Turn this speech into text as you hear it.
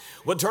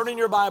Well, turn in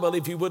your Bible,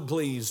 if you would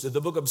please, to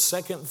the book of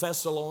 2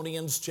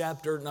 Thessalonians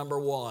chapter number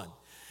 1.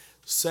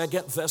 2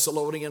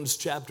 Thessalonians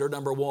chapter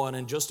number 1.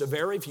 In just a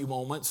very few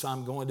moments,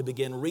 I'm going to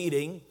begin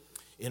reading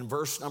in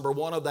verse number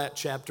 1 of that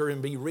chapter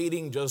and be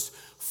reading just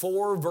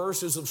 4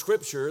 verses of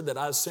Scripture that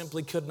I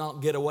simply could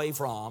not get away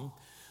from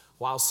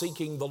while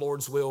seeking the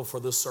Lord's will for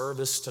the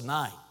service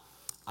tonight.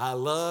 I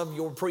love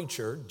your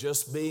preacher.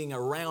 Just being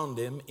around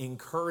him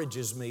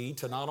encourages me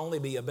to not only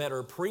be a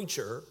better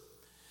preacher,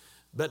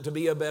 but to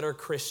be a better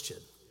Christian.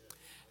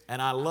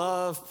 And I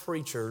love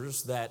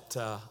preachers that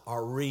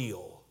are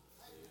real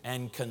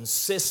and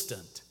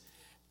consistent.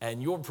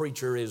 And your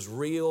preacher is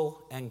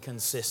real and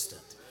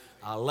consistent.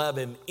 I love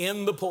him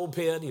in the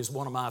pulpit. He's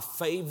one of my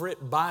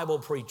favorite Bible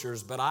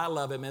preachers, but I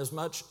love him as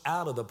much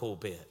out of the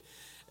pulpit.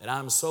 And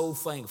I'm so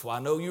thankful. I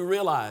know you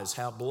realize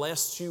how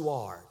blessed you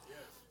are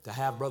to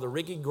have Brother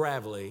Ricky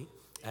Gravely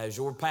as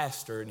your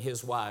pastor and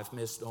his wife,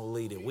 Miss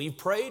Nolita. We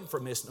prayed for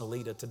Miss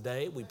Nolita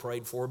today. We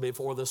prayed for her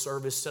before the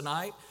service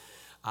tonight.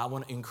 I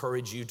want to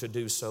encourage you to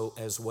do so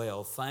as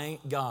well.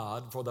 Thank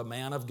God for the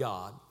man of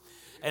God.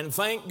 And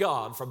thank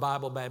God for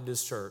Bible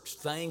Baptist Church.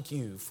 Thank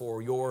you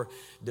for your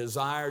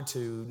desire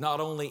to not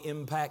only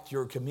impact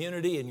your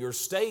community and your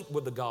state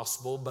with the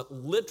gospel, but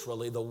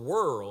literally the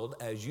world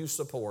as you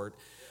support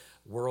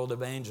world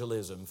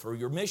evangelism through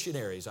your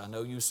missionaries. I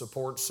know you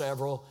support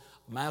several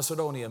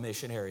Macedonia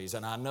missionaries,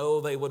 and I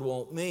know they would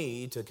want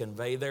me to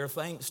convey their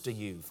thanks to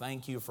you.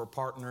 Thank you for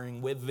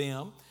partnering with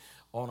them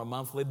on a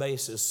monthly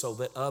basis so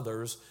that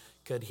others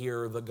could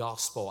hear the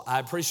gospel. I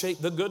appreciate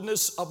the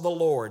goodness of the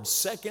Lord.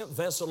 2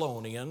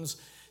 Thessalonians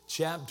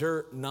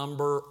chapter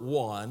number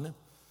 1,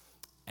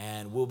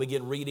 and we'll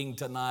begin reading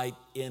tonight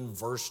in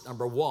verse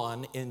number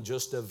 1 in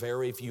just a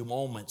very few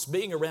moments.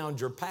 Being around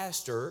your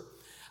pastor,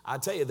 I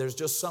tell you, there's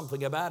just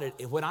something about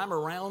it. When I'm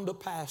around a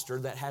pastor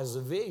that has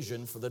a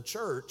vision for the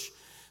church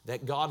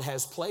that God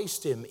has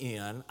placed him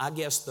in, I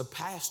guess the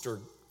pastor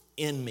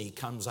in me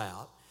comes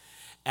out.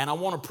 And I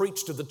want to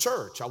preach to the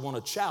church. I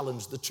want to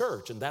challenge the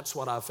church. And that's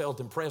what I felt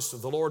impressed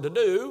with the Lord to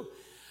do.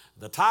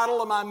 The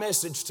title of my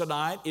message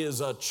tonight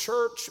is A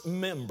Church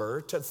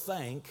Member to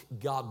Thank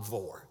God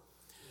For.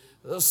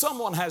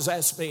 Someone has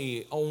asked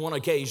me on one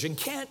occasion,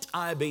 can't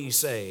I be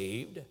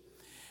saved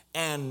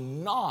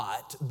and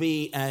not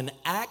be an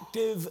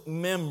active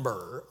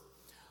member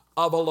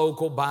of a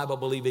local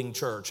Bible-believing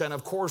church? And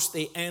of course,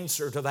 the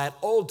answer to that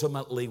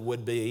ultimately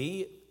would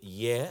be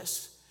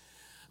yes.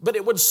 But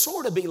it would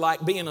sort of be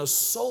like being a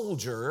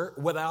soldier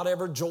without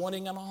ever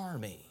joining an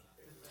army.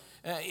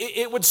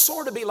 It would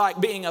sort of be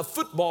like being a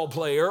football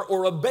player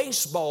or a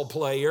baseball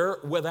player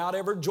without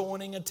ever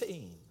joining a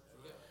team.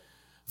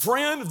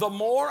 Friend, the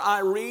more I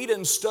read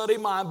and study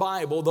my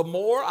Bible, the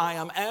more I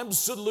am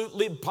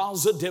absolutely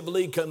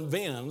positively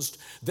convinced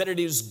that it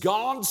is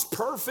God's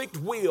perfect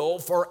will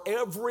for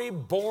every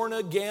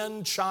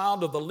born-again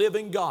child of the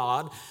living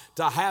God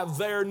to have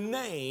their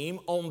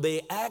name on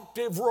the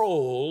active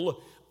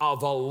roll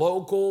of a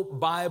local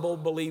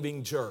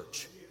Bible-believing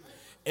church.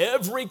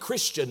 Every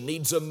Christian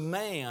needs a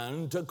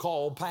man to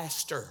call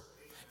pastor.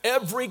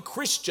 Every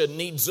Christian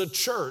needs a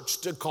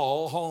church to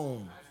call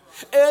home.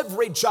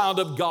 Every child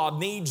of God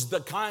needs the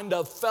kind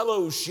of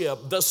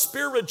fellowship, the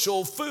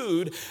spiritual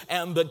food,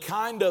 and the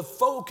kind of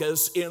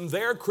focus in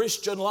their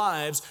Christian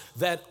lives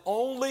that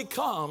only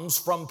comes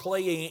from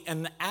playing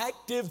an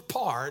active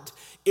part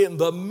in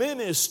the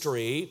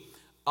ministry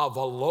of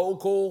a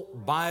local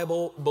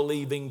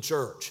Bible-believing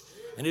church.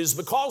 And it is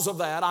because of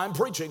that I'm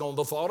preaching on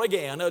the thought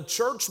again, a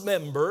church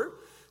member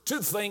to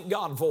thank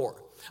God for.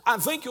 I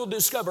think you'll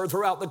discover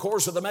throughout the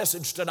course of the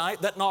message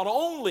tonight that not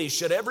only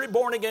should every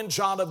born-again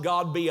child of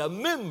God be a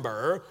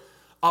member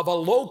of a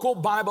local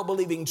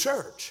Bible-believing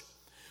church,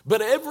 but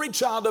every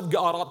child of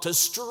God ought to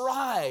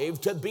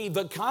strive to be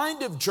the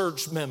kind of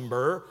church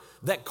member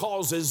that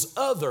causes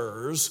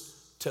others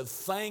to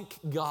thank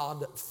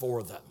God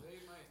for them.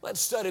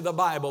 Let's study the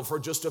Bible for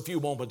just a few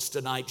moments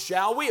tonight,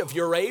 shall we? If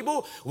you're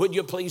able, would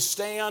you please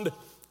stand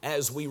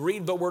as we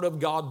read the Word of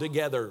God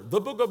together. The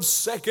book of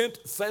 2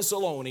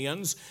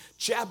 Thessalonians,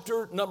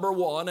 chapter number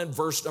 1 and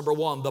verse number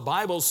 1. The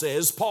Bible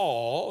says,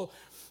 Paul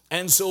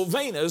and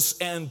Silvanus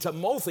and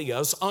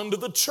Timotheus unto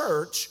the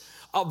church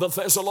of the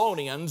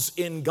Thessalonians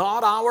in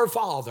God our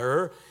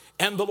Father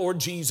and the Lord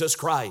Jesus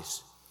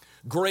Christ.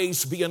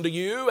 Grace be unto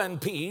you and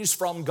peace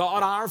from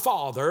God our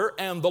Father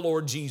and the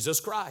Lord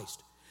Jesus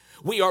Christ.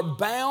 We are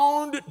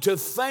bound to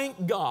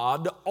thank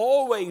God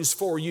always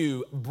for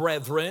you,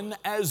 brethren,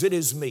 as it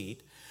is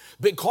meet,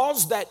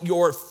 because that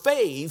your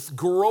faith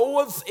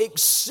groweth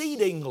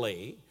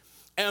exceedingly,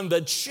 and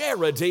the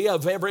charity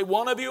of every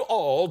one of you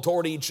all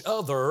toward each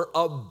other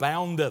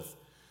aboundeth,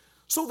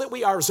 so that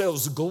we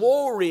ourselves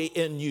glory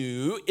in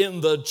you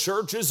in the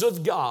churches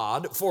of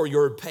God for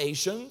your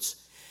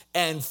patience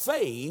and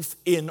faith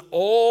in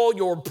all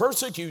your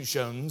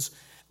persecutions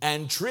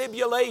and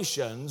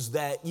tribulations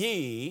that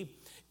ye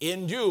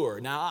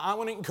endure. Now, I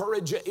want to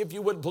encourage you, if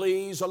you would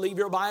please, leave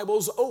your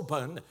Bibles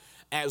open,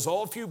 as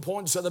all few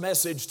points of the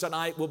message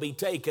tonight will be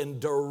taken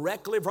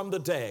directly from the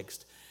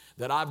text.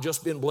 that I've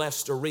just been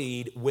blessed to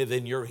read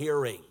within your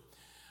hearing.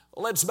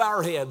 Let's bow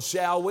our heads,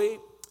 shall we,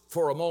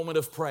 for a moment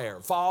of prayer.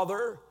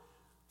 Father,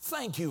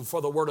 thank you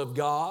for the Word of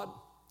God.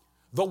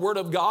 The Word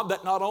of God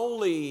that not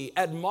only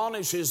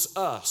admonishes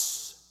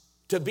us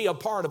to be a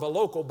part of a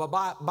local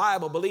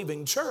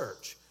Bible-believing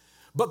church,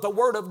 but the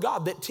Word of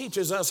God that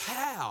teaches us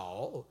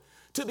how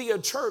to be a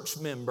church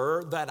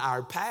member that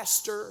our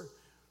pastor,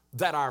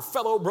 that our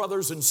fellow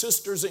brothers and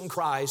sisters in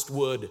Christ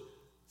would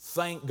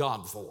thank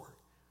God for.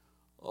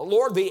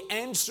 Lord, the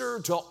answer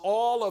to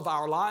all of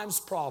our lives'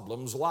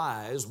 problems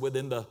lies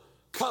within the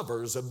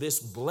covers of this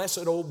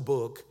blessed old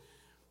book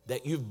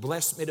that you've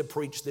blessed me to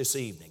preach this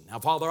evening. Now,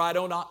 Father, I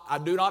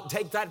do not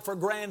take that for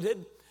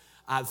granted.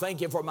 I thank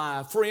you for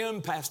my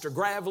friend, Pastor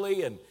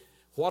Gravely, and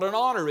what an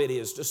honor it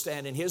is to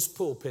stand in his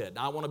pulpit. And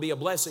I want to be a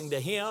blessing to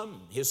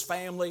him, his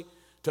family,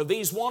 to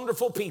these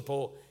wonderful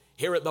people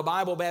here at the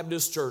Bible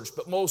Baptist Church.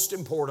 But most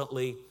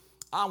importantly,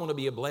 I want to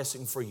be a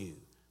blessing for you.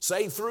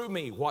 Say through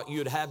me what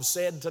you'd have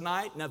said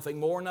tonight, nothing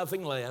more,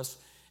 nothing less.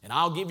 And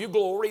I'll give you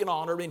glory and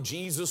honor. In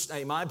Jesus'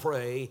 name I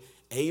pray.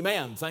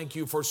 Amen. Thank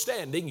you for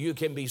standing. You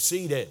can be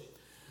seated.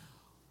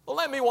 Well,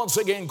 let me once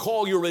again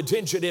call your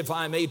attention, if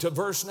I may, to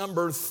verse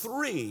number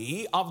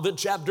 3 of the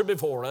chapter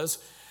before us,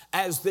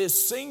 as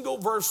this single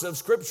verse of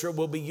Scripture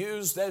will be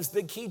used as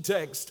the key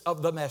text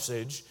of the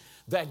message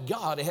that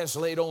God has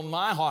laid on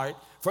my heart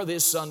for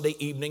this Sunday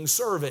evening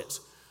service.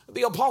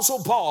 The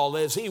Apostle Paul,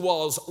 as he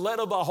was led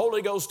of the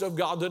Holy Ghost of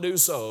God to do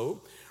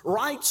so,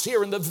 writes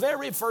here in the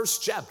very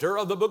first chapter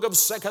of the book of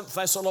 2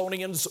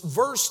 Thessalonians,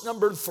 verse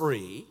number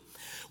 3,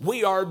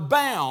 "We are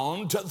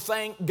bound to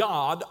thank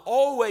God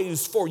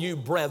always for you,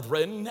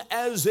 brethren,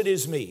 as it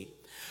is meet,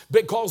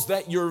 because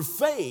that your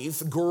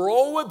faith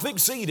groweth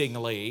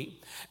exceedingly,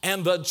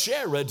 and the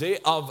charity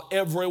of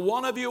every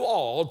one of you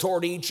all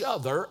toward each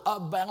other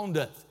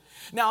aboundeth."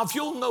 Now, if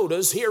you'll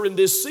notice here in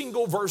this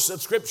single verse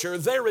of Scripture,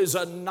 there is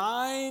a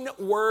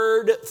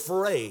 9-word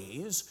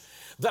phrase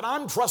that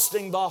I'm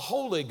trusting the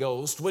Holy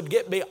Ghost would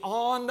get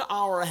beyond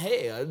our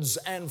heads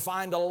and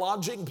find a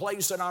lodging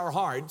place in our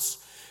hearts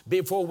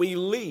before we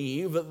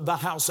leave the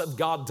house of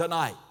God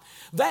tonight.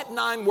 That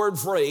 9-word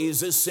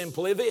phrase is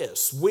simply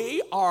this: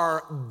 we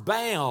are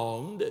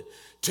bound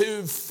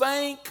to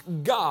thank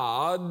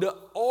God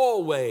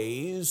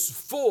always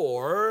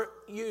for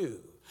you.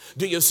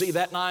 Do you see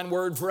that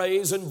 9-word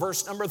phrase in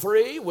verse number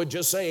 3? Would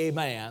you say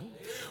amen?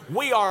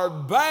 We are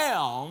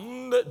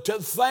bound to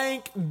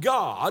thank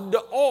God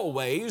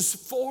always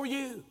for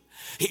you.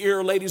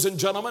 Here, ladies and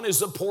gentlemen,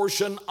 is a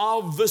portion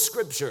of the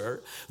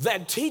Scripture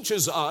that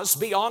teaches us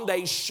beyond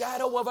a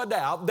shadow of a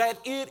doubt that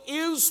it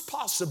is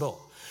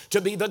possible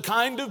to be the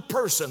kind of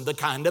person, the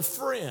kind of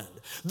friend,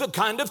 the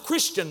kind of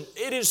Christian.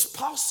 It is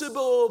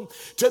possible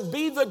to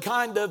be the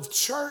kind of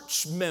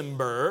church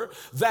member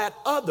that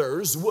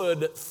others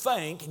would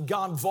thank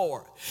God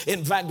for.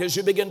 In fact, as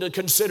you begin to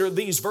consider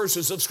these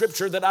verses of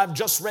Scripture that I've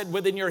just read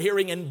within your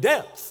hearing in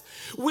depth,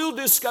 we'll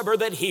discover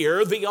that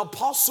here the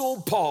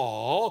Apostle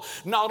Paul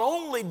not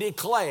only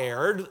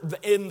declared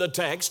in the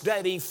text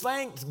that he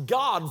thanked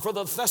God for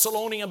the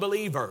Thessalonian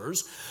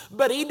believers,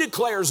 but he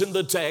declares in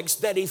the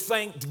text that he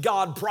thanked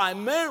God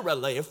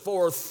primarily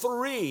for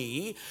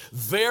 3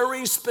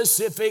 very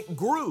specific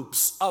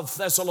groups of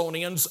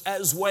Thessalonians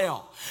as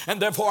well.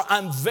 And therefore,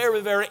 I'm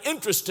very, very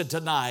interested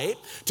tonight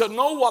to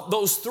know what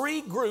those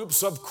 3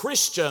 groups of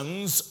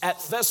Christians at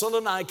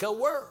Thessalonica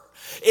were.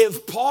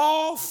 If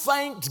Paul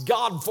thanked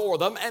God for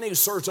them, and he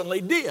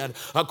certainly did,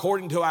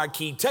 according to our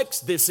key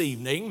text this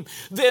evening,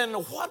 then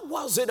what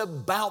was it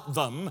about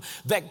them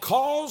that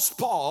caused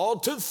Paul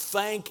to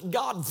thank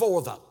God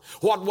for them?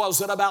 What was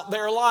it about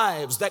their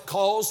lives that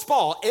caused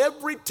Paul,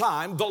 every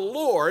time the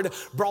Lord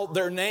brought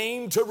their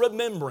name to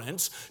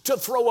remembrance, to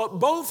throw up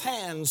both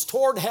hands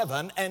toward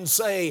heaven and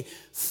say,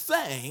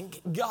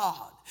 "Thank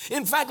God"?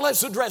 In fact,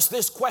 let's address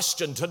this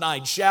question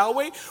tonight, shall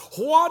we?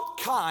 What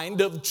kind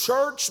of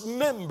church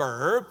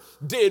member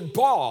did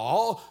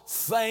Paul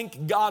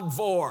thank God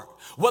for?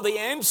 Well, the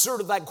answer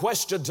to that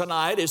question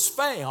tonight is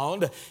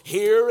found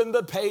here in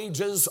the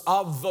pages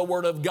of the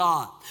Word of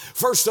God.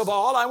 First of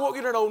all, I want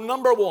you to know,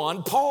 number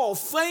 1, Paul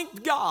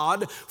thanked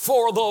God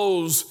for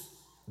those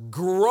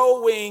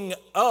growing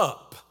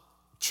up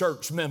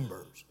church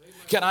members.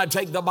 Can I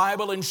take the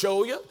Bible and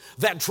show you?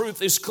 That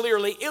truth is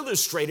clearly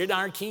illustrated in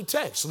our key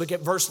text. Look at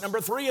verse number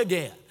 3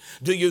 again.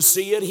 Do you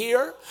see it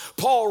here?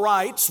 Paul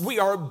writes, "We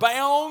are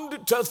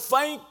bound to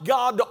thank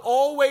God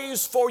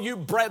always for you,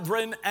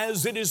 brethren,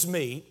 as it is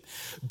meet,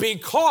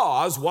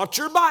 because," watch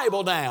your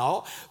Bible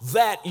now,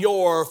 "that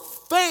your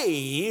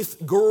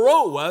faith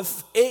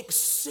groweth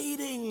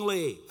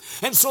exceedingly."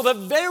 And so the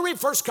very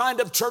first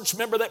kind of church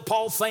member that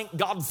Paul thanked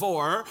God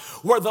for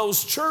were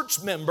those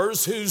church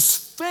members whose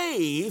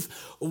faith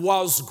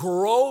was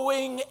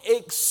growing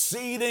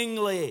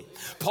exceedingly.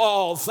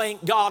 Paul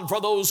thanked God for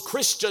those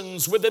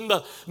Christians within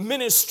the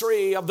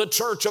ministry of the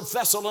church of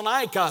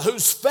Thessalonica,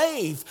 whose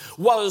faith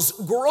was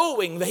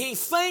growing. He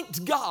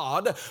thanked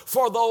God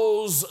for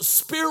those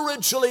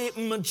spiritually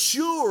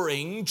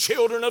maturing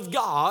children of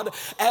God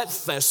at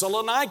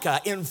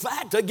Thessalonica. In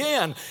fact,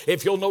 again,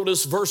 if you'll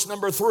notice verse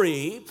number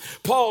 3,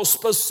 Paul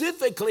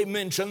specifically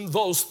mentioned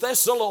those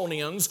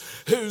Thessalonians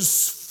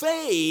whose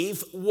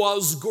faith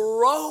was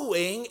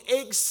growing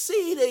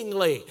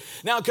exceedingly.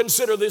 Now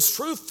consider this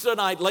truth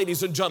tonight,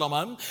 ladies and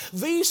gentlemen.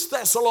 These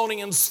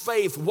Thessalonians'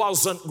 faith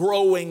wasn't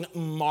growing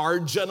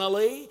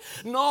marginally.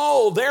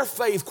 No, their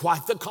faith,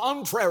 quite the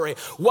contrary,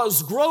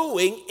 was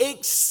growing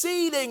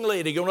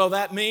exceedingly. Do you know what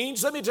that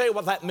means? Let me tell you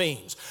what that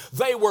means.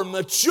 They were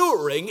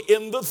maturing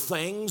in the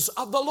things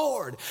of the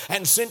Lord.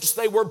 And since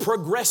they were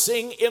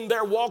progressing in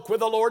their walk with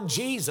the Lord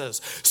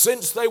Jesus,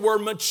 since they were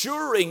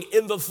maturing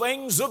in the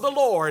things of the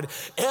Lord,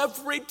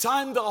 every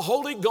time the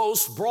Holy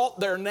Ghost brought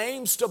their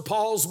names to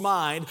Paul's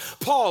mind,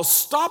 Paul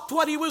stopped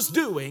what he was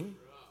doing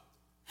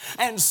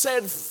and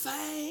said,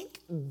 "Thank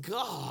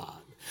God."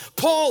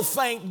 Paul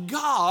thanked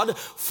God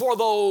for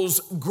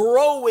those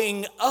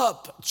growing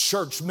up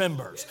church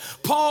members.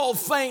 Paul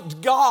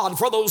thanked God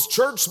for those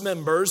church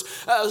members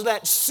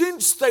that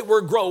since they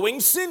were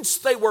growing, since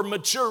they were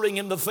maturing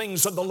in the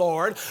things of the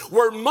Lord,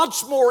 were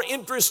much more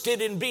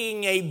interested in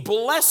being a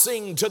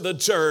blessing to the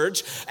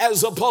church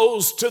as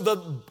opposed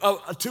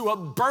to a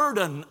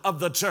burden of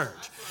the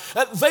church.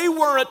 They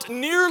weren't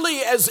nearly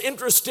as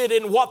interested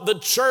in what the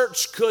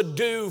church could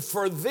do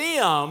for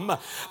them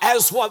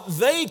as what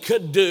they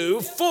could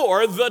do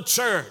for the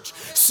church.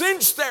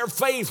 Since their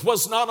faith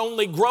was not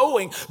only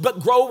growing, but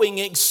growing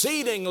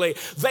exceedingly,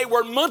 they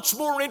were much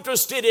more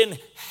interested in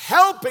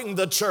helping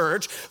the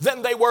church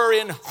than they were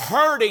in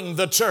hurting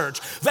the church.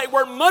 They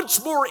were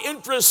much more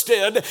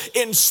interested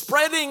in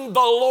spreading the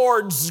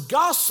Lord's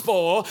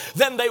gospel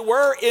than they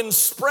were in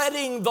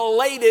spreading the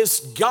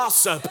latest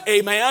gossip.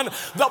 Amen.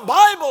 The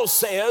Bible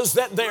says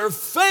that their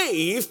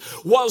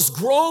faith was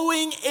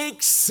growing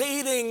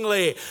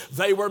exceedingly.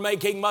 They were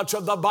making much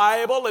of the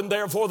Bible, and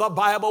therefore the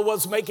Bible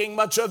was making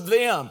much of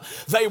them.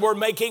 They were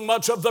making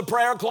much of the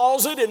prayer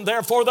closet, and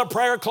therefore the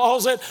prayer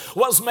closet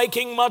was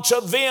making much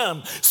of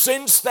them.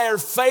 Since their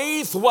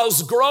faith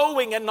was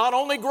growing, and not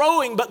only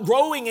growing, but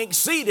growing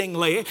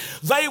exceedingly,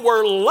 they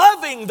were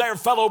loving their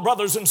fellow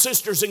brothers and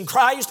sisters in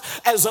Christ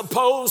as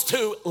opposed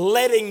to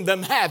letting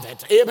them have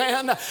it.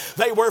 Amen.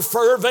 They were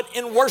fervent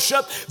in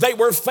worship. They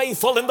were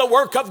faithful in the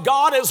work of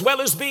God as well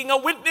as being a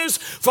witness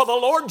for the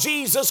Lord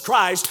Jesus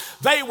Christ.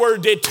 They were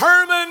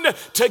determined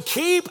to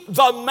keep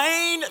the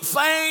main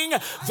thing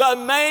the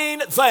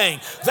main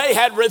thing. They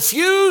had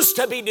refused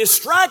to be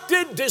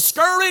distracted,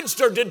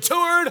 discouraged, or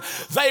deterred.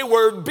 They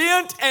were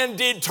bent and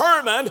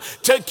determined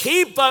to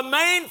keep the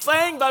main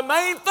thing the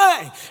main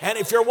thing. And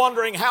if you're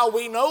wondering how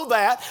we know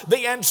that,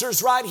 the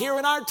answer's right here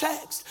in our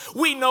text.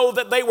 We know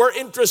that they were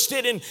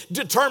interested and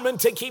determined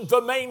to keep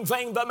the main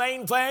thing the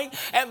main thing,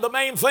 and the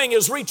main thing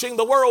is reaching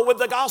the world with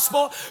the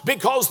gospel,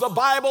 because the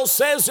Bible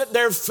says that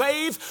their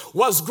faith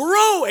was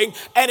growing,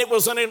 and it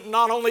wasn't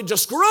not only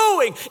just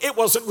growing, it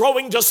wasn't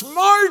growing just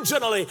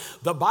marginally.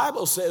 The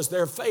Bible says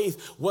their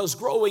faith was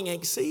growing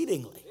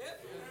exceedingly.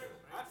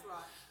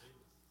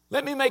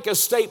 Let me make a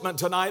statement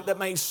tonight that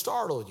may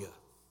startle you.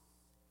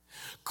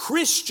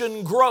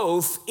 Christian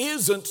growth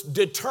isn't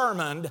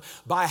determined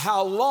by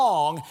how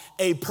long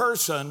a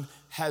person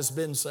has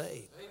been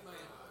saved.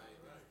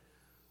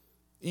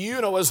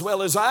 You know as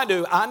well as I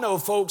do, I know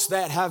folks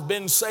that have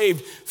been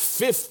saved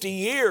 50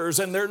 years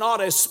and they're not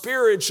as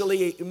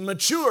spiritually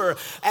mature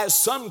as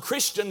some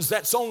Christians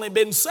that's only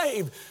been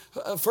saved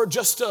for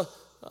just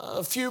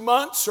a few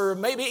months or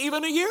maybe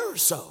even a year or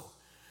so.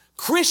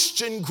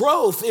 Christian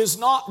growth is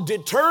not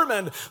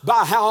determined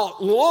by how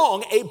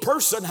long a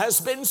person has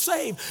been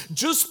saved.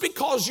 Just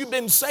because you've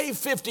been saved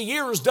 50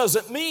 years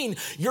doesn't mean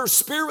you're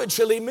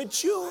spiritually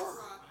mature.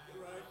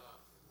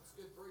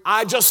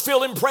 I just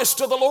feel impressed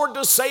to the Lord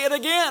to say it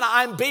again.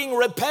 I'm being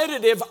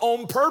repetitive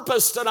on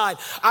purpose tonight.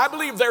 I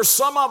believe there's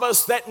some of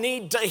us that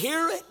need to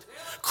hear it.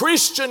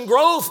 Christian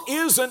growth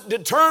isn't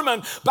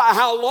determined by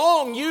how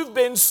long you've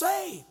been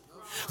saved.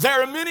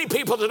 There are many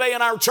people today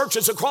in our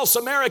churches across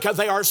America,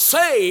 they are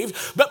saved,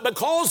 but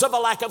because of a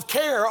lack of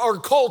care or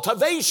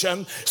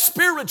cultivation,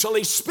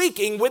 spiritually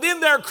speaking, within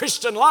their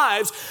Christian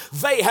lives,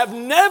 they have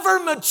never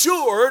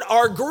matured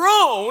or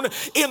grown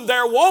in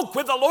their walk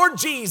with the Lord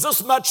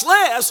Jesus, much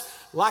less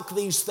like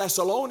these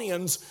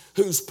Thessalonians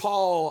whose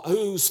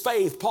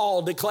faith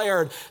Paul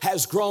declared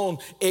has grown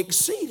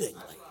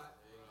exceedingly.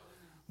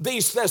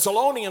 These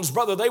Thessalonians,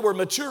 brother, they were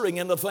maturing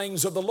in the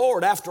things of the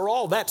Lord. After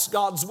all, that's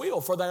God's will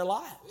for their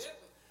lives.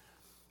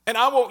 And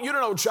I want you to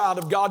know, child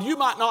of God, you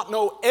might not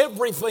know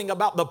everything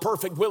about the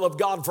perfect will of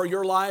God for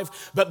your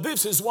life, but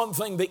this is one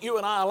thing that you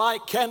and I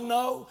can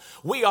know.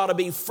 We ought to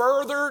be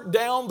further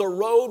down the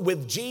road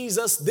with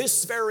Jesus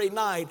this very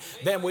night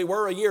than we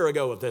were a year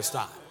ago at this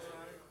time.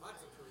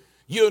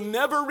 You'll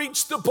never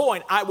reach the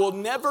point. I will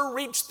never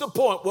reach the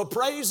point. Well,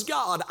 praise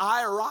God,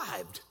 I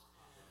arrived.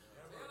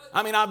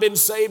 I mean, I've been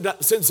saved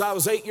since I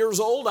was 8 years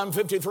old. I'm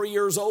 53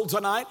 years old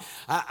tonight.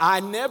 I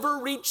never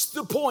reached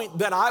the point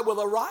that I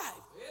will arrive.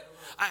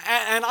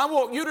 And I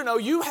want you to know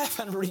you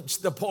haven't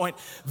reached the point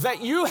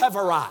that you have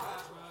arrived.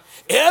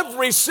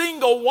 Every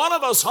single one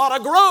of us ought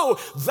to grow.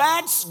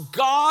 That's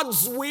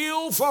God's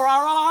will for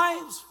our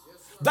lives.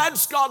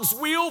 That's God's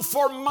will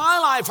for my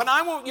life. And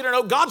I want you to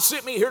know God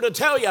sent me here to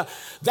tell you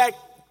that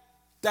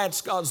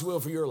that's God's will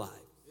for your life.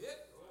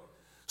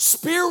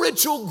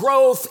 Spiritual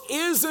growth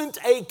isn't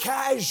a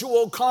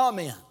casual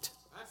comment.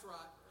 That's right.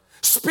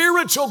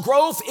 Spiritual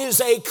growth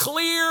is a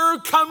clear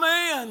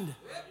command.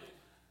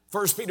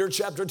 1 Peter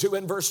chapter 2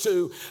 and verse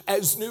 2,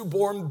 as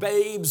newborn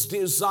babes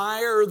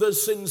desire the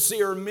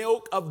sincere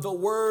milk of the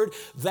word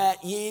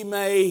that ye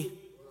may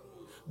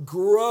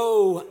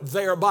grow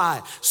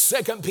thereby.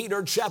 2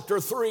 Peter chapter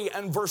 3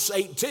 and verse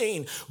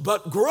 18,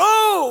 but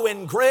grow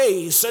in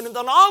grace and in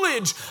the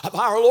knowledge of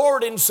our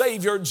Lord and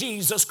Savior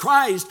Jesus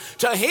Christ.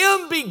 To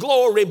him be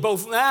glory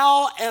both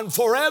now and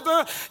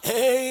forever.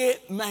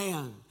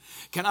 Amen.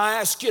 Can I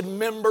ask you,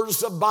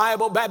 members of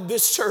Bible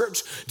Baptist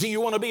Church, do you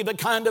want to be the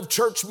kind of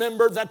church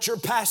member that your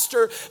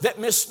pastor, that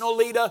Miss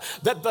Nolita,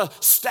 that the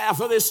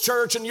staff of this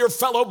church and your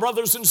fellow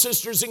brothers and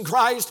sisters in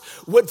Christ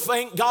would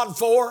thank God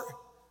for?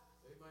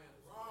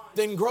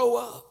 Then grow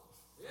up.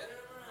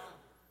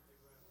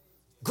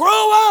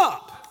 Grow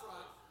up.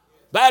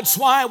 That's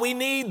why we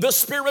need the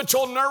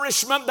spiritual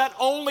nourishment that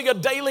only a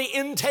daily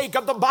intake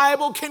of the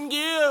Bible can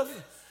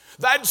give.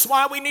 That's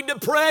why we need to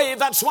pray.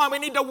 That's why we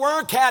need to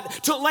work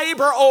at, to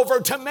labor over,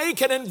 to make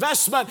an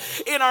investment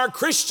in our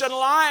Christian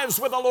lives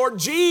with the Lord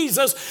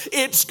Jesus.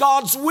 It's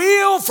God's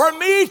will for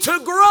me to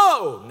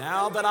grow.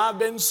 Now that I've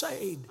been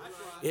saved,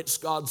 it's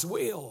God's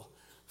will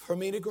for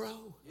me to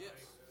grow.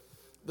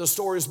 The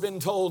story's been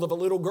told of a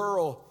little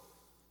girl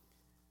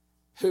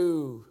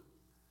whose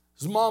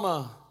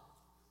mama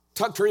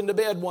tucked her into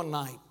bed one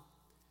night.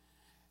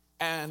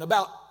 And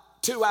about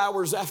 2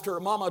 hours after her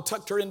mama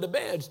tucked her into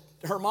bed,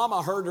 her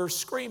mama heard her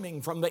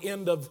screaming from the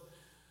end of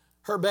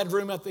her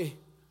bedroom at the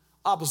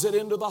opposite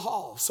end of the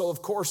hall. So,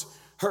 of course,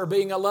 her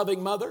being a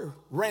loving mother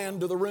ran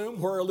to the room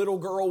where her little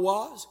girl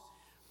was.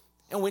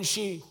 And when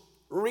she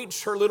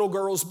reached her little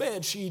girl's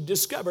bed, she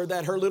discovered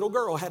that her little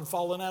girl had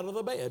fallen out of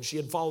the bed. She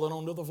had fallen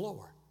onto the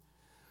floor.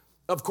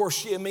 Of course,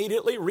 she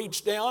immediately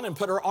reached down and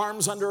put her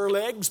arms under her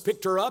legs,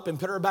 picked her up and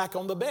put her back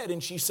on the bed.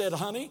 And she said,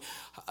 honey,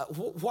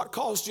 what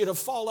caused you to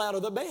fall out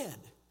of the bed?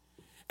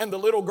 And the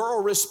little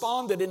girl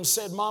responded and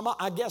said, Mama,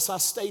 I guess I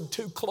stayed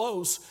too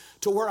close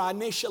to where I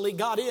initially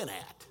got in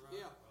at.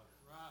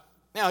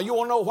 Now, you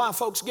want to know why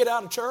folks get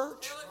out of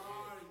church?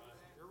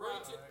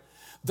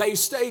 They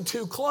stay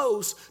too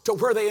close to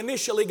where they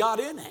initially got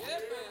in at.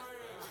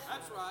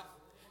 That's right.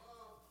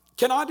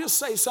 Can I just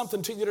say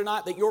something to you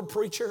tonight that your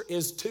preacher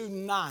is too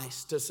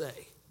nice to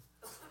say?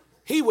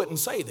 He wouldn't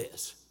say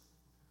this.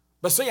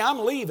 But see, I'm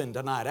leaving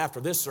tonight after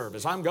this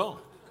service. I'm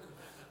gone.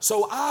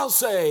 So I'll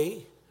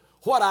say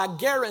what I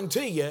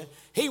guarantee you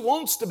he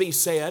wants to be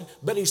said,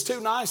 but he's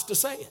too nice to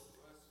say it.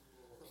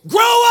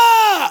 Grow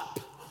up!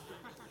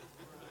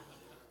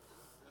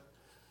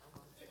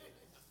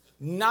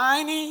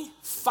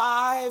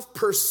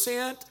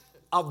 95%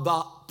 of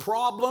the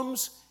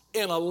problems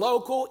in a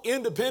local,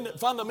 independent,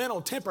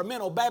 fundamental,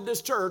 temperamental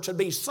Baptist church would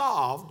be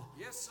solved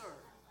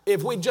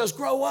if we just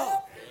grow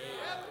up.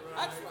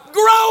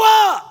 Grow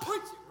up!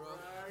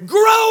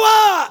 Grow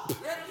up!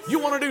 You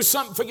want to do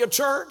something for your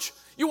church?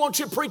 You want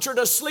your preacher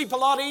to sleep a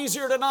lot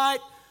easier tonight?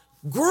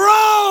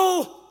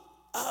 Grow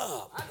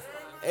up.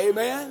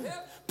 Amen.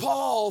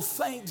 Paul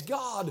thanked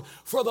God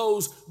for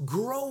those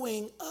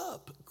growing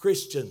up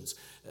Christians.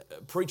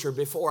 Preacher,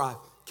 before I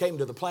came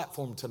to the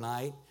platform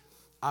tonight,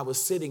 I was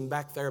sitting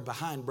back there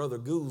behind Brother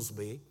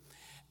Goolsby,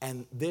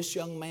 and this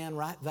young man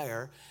right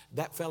there,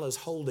 that fella's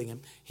holding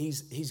him.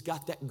 He's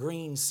got that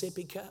green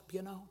sippy cup,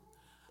 you know.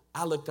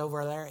 I looked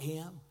over there at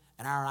him,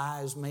 and our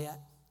eyes met.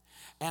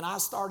 And I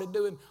started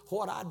doing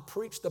what I'd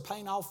preached the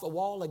paint off the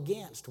wall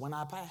against when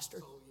I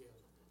pastored.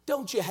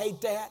 Don't you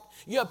hate that?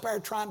 You up there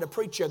trying to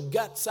preach your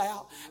guts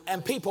out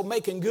and people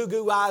making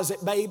goo-goo eyes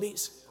at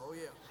babies.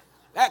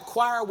 That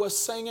choir was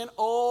singing,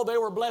 oh, they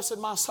were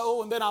blessing my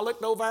soul. And then I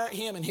looked over at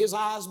him and his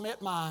eyes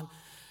met mine.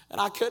 And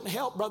I couldn't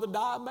help Brother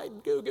Dye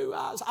made goo-goo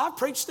eyes. I've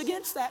preached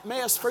against that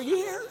mess for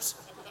years.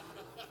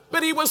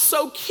 But he was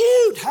so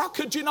cute. How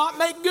could you not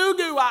make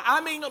goo-goo?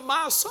 I mean,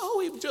 my soul,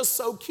 he was just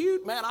so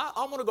cute, man. I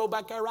want to go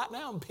back there right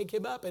now and pick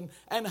him up and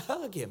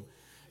hug him.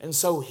 And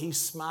so he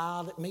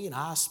smiled at me and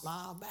I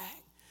smiled back.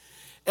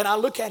 And I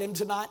look at him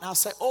tonight and I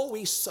say, oh,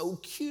 he's so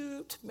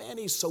cute. Man,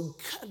 he's so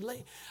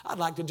cuddly. I'd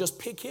like to just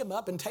pick him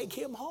up and take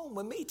him home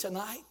with me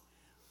tonight.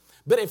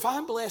 But if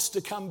I'm blessed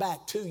to come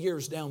back 2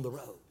 years down the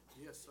road,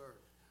 yes, sir,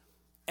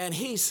 and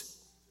he's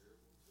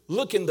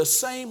looking the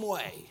same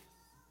way,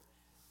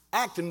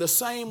 acting the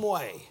same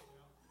way,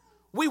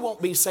 we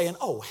won't be saying,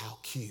 oh, how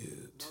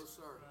cute. no,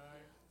 sir.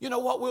 You know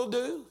what we'll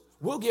do?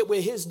 we'll get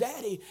with his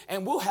daddy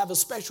and we'll have a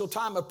special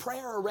time of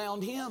prayer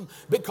around him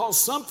because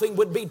something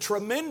would be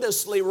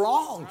tremendously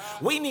wrong.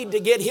 We need to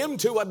get him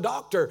to a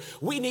doctor.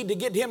 We need to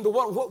get him to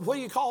what do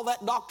you call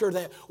that doctor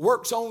that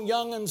works on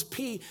young'uns?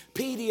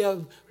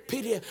 Pedia.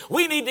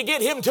 We need to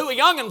get him to a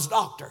young'uns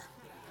doctor.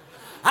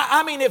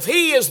 I mean, if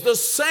he is the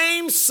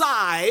same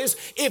size,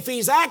 if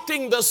he's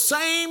acting the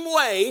same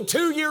way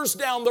 2 years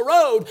down the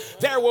road,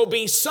 there will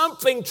be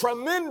something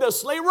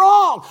tremendously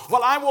wrong.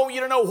 Well, I want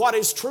you to know what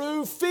is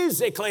true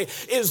physically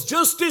is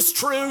just as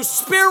true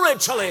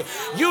spiritually.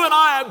 You and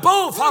I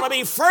both ought to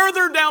be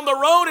further down the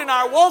road in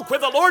our walk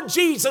with the Lord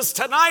Jesus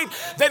tonight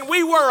than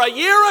we were a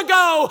year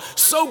ago.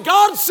 So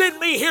God sent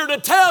me here to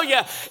tell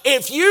you,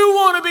 if you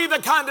want to be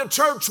the kind of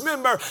church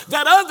member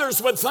that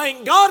others would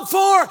thank God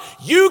for,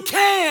 you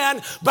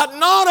can. But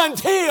not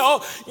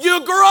until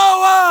you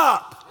grow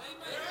up.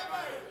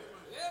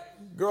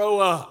 Grow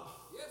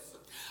up.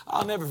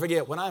 I'll never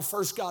forget when I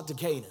first got to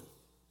Canaan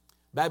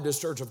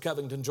Baptist Church of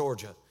Covington,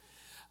 Georgia.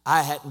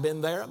 I hadn't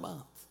been there a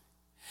month.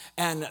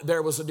 And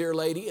there was a dear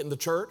lady in the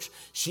church.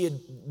 She had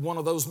one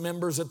of those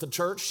members at the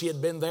church. She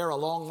had been there a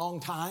long, long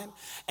time.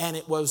 And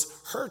it was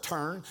her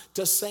turn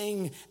to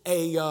sing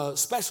a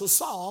special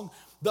song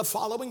the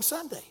following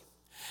Sunday.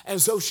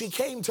 And so she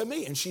came to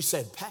me and she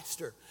said,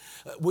 Pastor,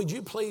 would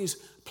you please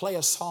play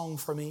a song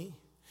for me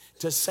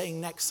to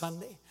sing next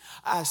Sunday?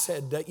 I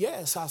said,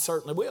 yes, I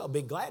certainly will.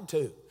 Be glad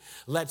to.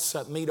 Let's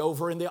meet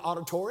over in the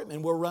auditorium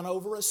and we'll run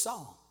over a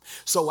song.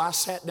 So I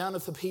sat down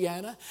at the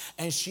piano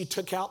and she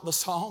took out the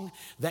song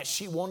that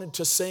she wanted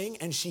to sing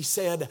and she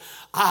said,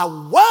 I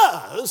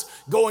was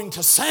going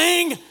to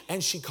sing,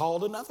 and she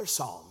called another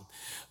song.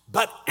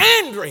 But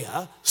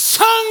Andrea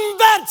sung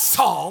that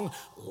song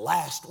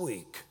last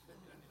week.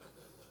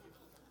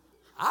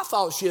 I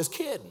thought she was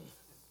kidding.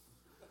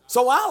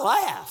 So I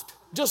laughed,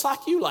 just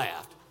like you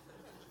laughed.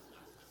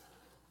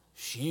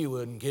 She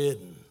wasn't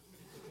kidding.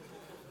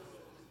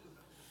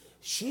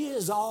 She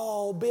has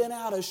all been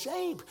out of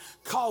shape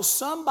because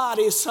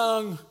somebody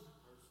sung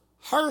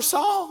her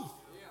song.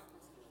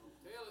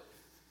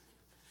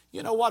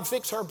 You know what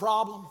fixed her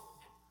problem?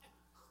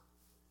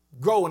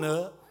 Growing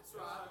up.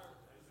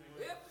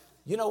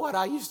 You know what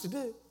I used to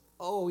do?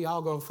 Oh,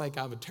 y'all gonna think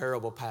I'm a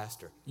terrible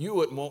pastor. You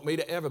wouldn't want me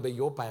to ever be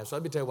your pastor.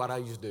 Let me tell you what I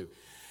used to do.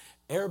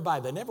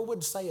 Everybody, they never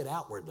would say it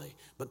outwardly,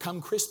 but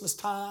come Christmas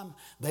time,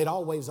 they'd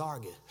always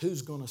argue,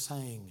 who's going to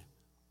sing,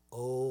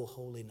 Oh,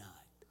 Holy Night?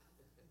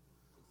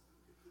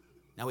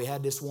 Now, we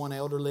had this one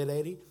elderly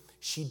lady.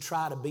 She'd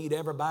try to beat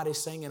everybody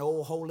singing,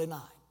 Oh, Holy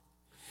Night.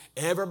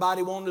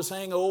 Everybody wanted to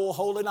sing, Oh,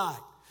 Holy Night.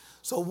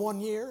 So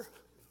one year,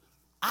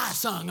 I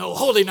sung, Oh,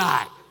 Holy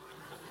Night.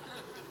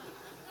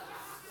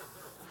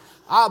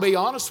 I'll be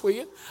honest with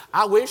you.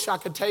 I wish I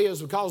could tell you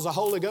it's because the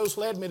Holy Ghost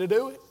led me to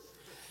do it.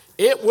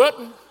 It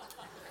wouldn't.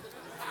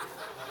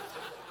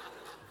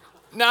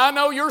 Now, I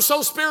know you're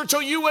so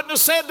spiritual you wouldn't have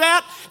said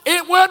that.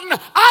 It wouldn't.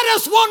 I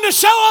just wanted to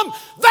show them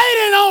they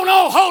didn't own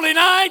Oh Holy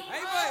Night.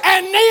 Amen.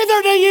 And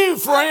neither do you,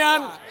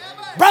 friend.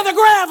 Amen. Brother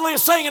Gravely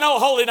is singing Oh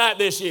Holy Night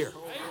this year.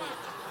 Amen.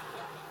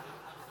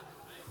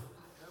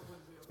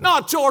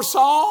 Not your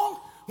song.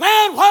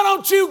 Man, why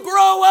don't you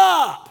grow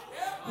up?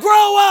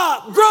 Grow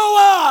up. Grow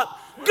up.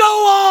 Go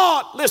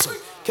on. Listen,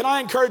 can I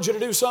encourage you to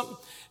do something?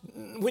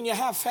 When you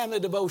have family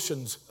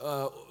devotions,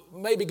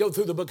 maybe go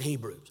through the book of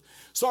Hebrews.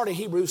 Start at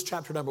Hebrews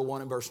chapter number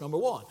 1 and verse number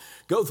 1.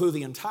 Go through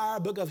the entire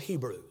book of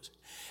Hebrews.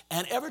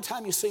 And every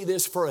time you see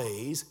this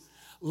phrase,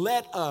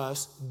 let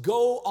us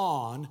go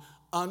on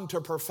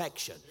unto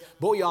perfection.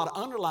 Boy, you ought to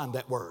underline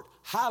that word,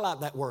 highlight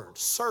that word,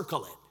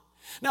 circle it.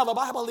 Now, the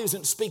Bible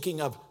isn't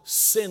speaking of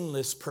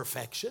sinless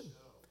perfection.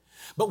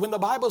 But when the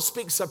Bible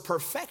speaks of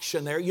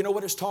perfection there, you know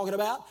what it's talking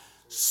about?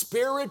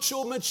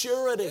 Spiritual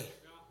maturity.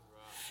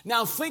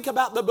 Now, think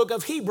about the book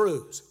of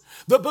Hebrews.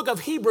 The book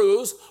of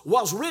Hebrews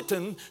was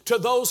written to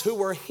those who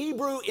were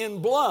Hebrew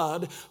in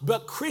blood,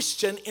 but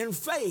Christian in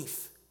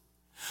faith.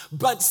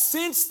 But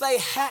since they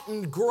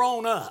hadn't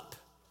grown up,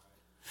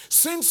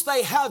 since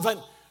they haven't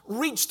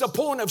reached a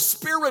point of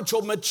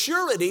spiritual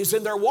maturities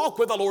in their walk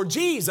with the Lord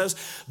Jesus,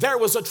 there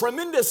was a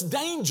tremendous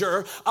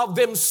danger of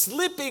them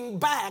slipping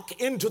back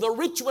into the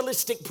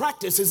ritualistic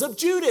practices of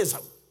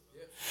Judaism.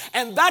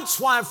 And that's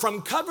why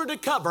from cover to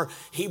cover,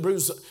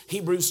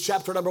 Hebrews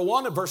chapter number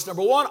 1 and verse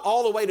number 1,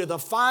 all the way to the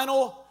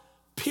final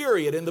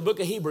period in the book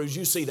of Hebrews,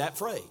 you see that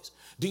phrase.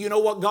 Do you know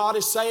what God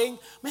is saying?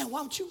 Man, why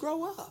don't you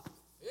grow up?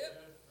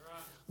 Yep.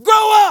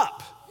 Grow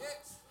up.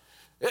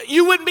 Yes.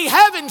 You wouldn't be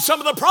having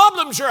some of the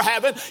problems you're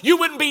having. You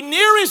wouldn't be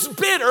near as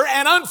bitter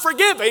and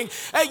unforgiving.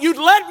 You'd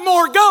let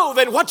more go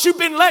than what you've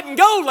been letting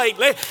go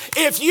lately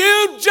if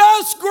you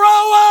just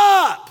grow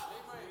up.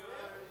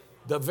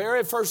 The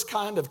very first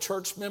kind of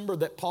church member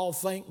that Paul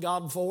thanked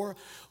God for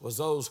was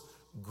those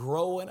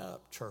growing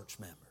up church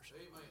members.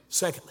 Amen.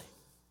 Secondly,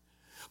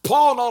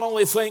 Paul not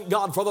only thanked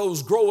God for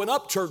those growing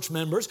up church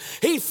members,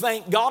 he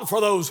thanked God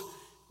for those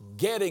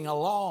getting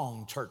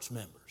along church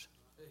members.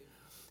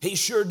 He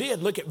sure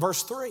did. Look at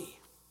verse 3.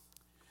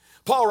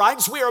 Paul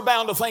writes, we are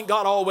bound to thank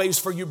God always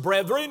for you,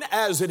 brethren,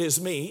 as it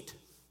is meet.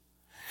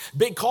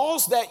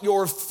 because that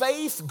your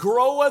faith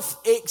groweth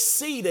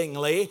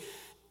exceedingly,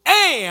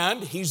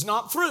 and he's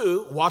not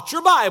through, watch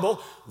your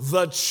Bible,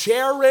 the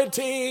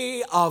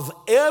charity of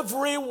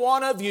every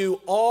one of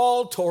you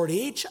all toward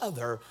each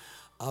other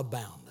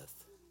aboundeth.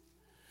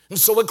 And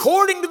so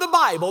according to the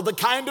Bible, the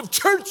kind of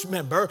church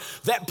member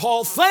that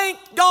Paul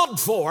thanked God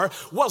for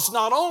was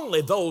not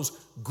only those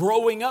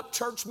growing up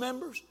church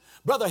members,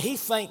 brother, he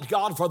thanked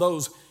God for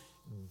those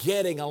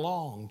getting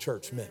along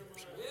church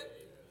members.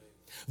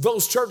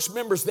 Those church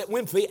members that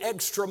went the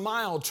extra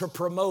mile to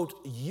promote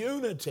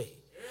unity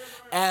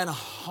and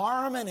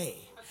harmony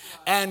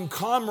and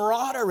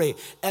camaraderie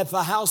at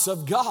the house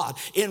of God.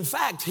 In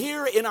fact,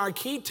 here in our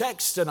key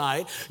text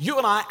tonight, you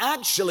and I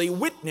actually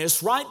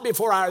witnessed right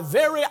before our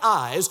very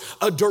eyes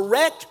a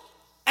direct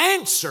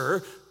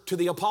answer to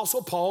the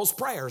Apostle Paul's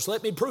prayers.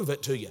 Let me prove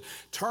it to you.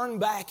 Turn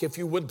back, if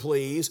you would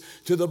please,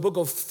 to the book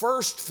of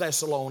 1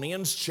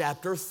 Thessalonians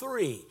chapter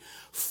 3.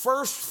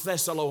 1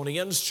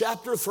 Thessalonians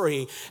chapter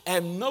 3,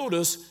 and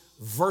notice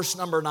verse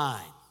number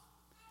 9.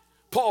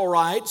 Paul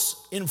writes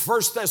in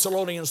 1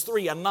 Thessalonians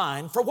 3 and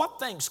 9, for what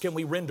thanks can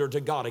we render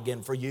to God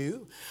again for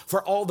you?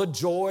 For all the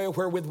joy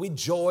wherewith we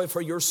joy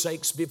for your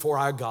sakes before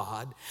our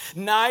God,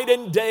 night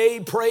and day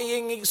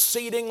praying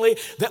exceedingly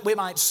that we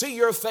might see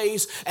your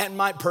face and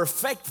might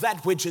perfect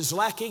that which is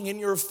lacking in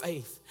your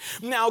faith.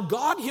 Now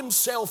God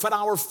himself and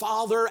our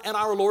Father and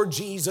our Lord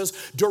Jesus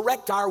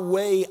direct our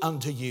way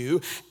unto you,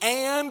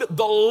 and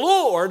the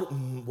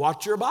Lord,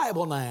 watch your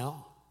Bible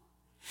now,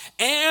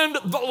 and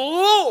the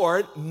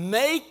Lord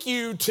make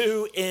you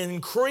to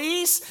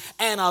increase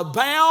and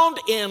abound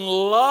in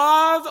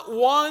love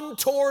one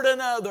toward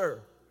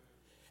another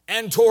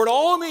and toward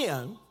all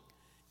men,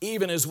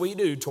 even as we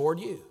do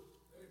toward you.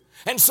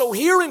 And so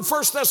here in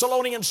 1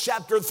 Thessalonians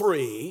chapter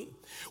 3,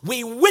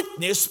 we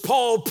witness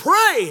Paul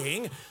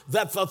praying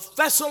that the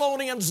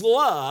Thessalonians'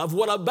 love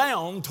would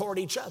abound toward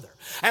each other.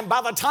 And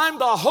by the time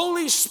the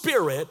Holy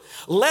Spirit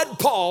led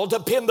Paul to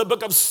pen the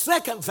book of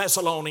 2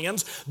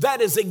 Thessalonians, that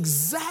is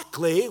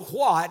exactly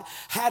what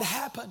had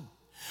happened.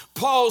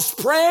 Paul's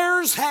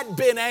prayers had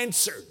been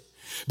answered,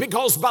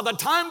 because by the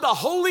time the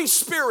Holy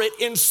Spirit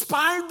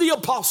inspired the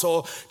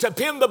apostle to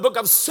pen the book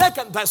of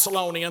 2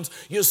 Thessalonians,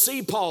 you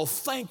see Paul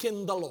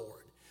thanking the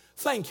Lord.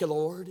 Thank you,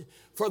 Lord,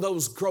 for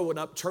those growing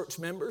up church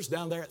members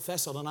down there at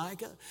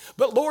Thessalonica.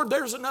 But Lord,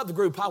 there's another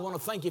group I want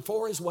to thank you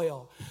for as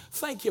well.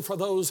 Thank you for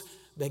those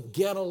that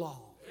get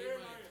along. Amen.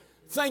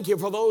 Thank you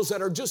for those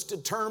that are just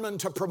determined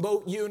to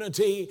promote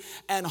unity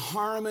and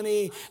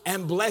harmony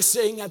and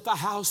blessing at the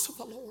house of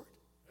the Lord.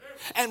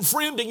 And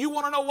friend, do you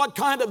want to know what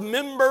kind of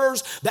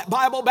members that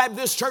Bible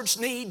Baptist Church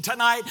need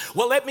tonight?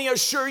 Well, let me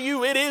assure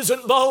you, it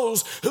isn't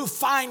those who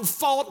find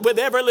fault with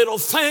every little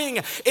thing.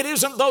 It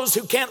isn't those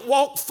who can't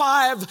walk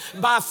 5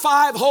 by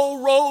 5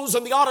 whole rows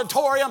in the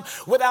auditorium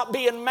without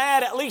being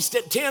mad at least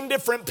at 10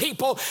 different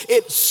people.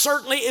 It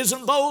certainly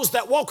isn't those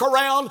that walk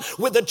around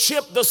with a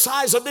chip the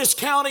size of this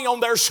county on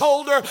their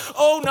shoulder.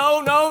 Oh,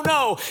 no, no,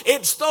 no.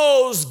 It's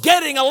those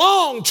getting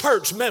along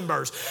church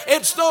members.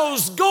 It's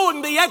those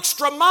going the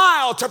extra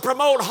mile to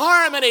promote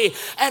harmony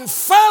and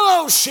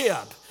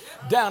fellowship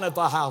down at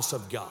the house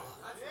of God.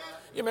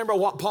 You remember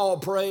what Paul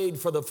prayed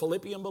for the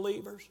Philippian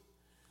believers?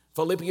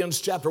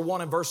 Philippians chapter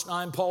 1 and verse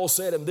 9, Paul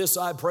said, "And this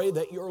I pray,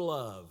 that your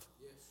love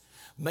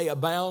may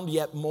abound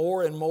yet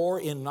more and more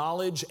in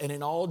knowledge and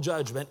in all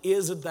judgment."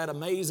 Isn't that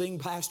amazing,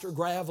 Pastor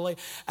Gravely?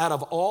 Out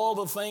of all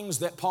the things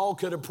that Paul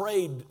could have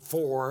prayed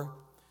for,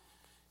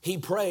 he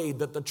prayed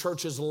that the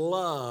church's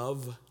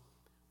love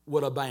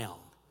would abound.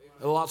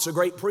 Lots of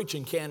great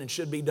preaching can and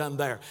should be done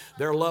there.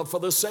 Their love for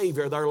the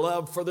Savior, their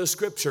love for the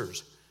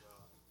Scriptures,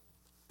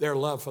 their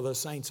love for the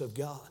saints of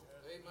God.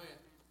 Amen.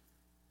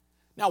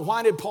 Now,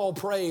 why did Paul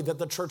pray that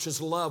the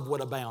church's love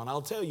would abound?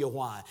 I'll tell you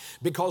why.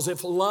 Because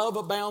if love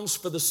abounds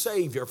for the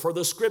Savior, for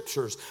the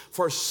Scriptures,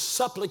 for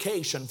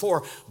supplication,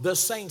 for the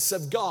saints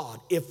of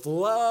God, if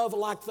love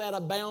like that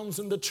abounds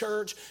in the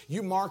church,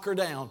 you mark her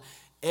down.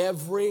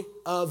 Every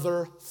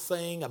other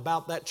thing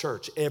about that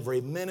church,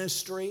 every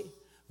ministry,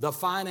 the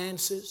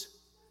finances,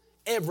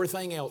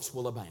 everything else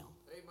will abound.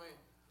 Amen.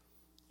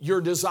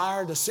 Your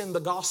desire to send the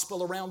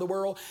gospel around the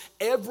world,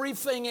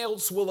 everything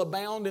else will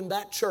abound in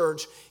that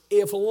church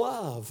if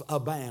love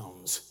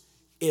abounds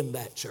in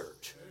that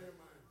church.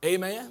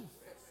 Amen? Amen?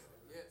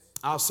 Yes.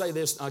 I'll say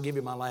this and I'll give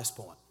you my last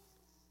point.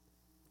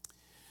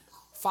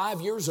 5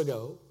 years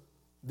ago,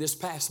 this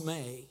past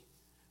May,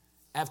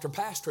 after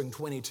pastoring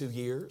 22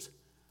 years,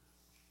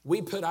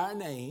 we put our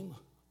name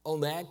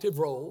on the active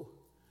roll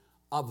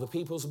of the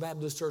People's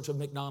Baptist Church of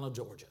McDonough,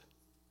 Georgia.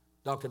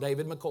 Dr.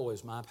 David McCoy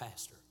is my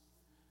pastor.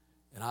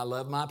 And I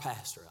love my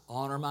pastor. I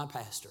honor my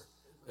pastor.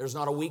 There's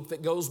not a week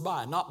that goes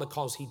by, not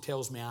because he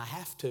tells me I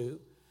have to,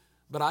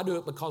 but I do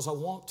it because I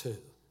want to.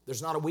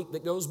 There's not a week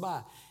that goes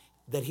by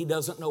that he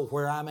doesn't know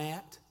where I'm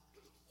at,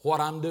 what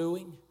I'm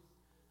doing.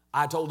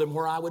 I told him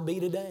where I would be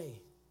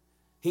today.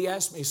 He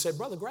asked me, he said,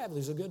 "Brother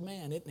Gravely's a good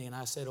man, isn't he?" And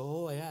I said,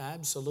 "Oh, yeah,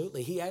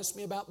 absolutely." He asked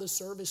me about the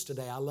service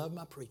today. I love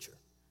my preacher.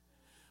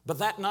 But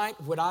that night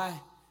when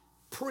I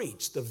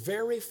preach. The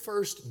very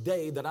first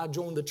day that I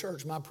joined the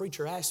church, my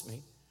preacher asked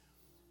me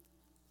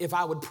if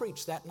I would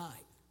preach that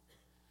night.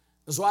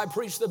 And so I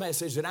preached the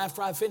message, and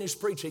after I finished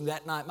preaching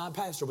that night, my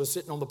pastor was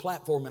sitting on the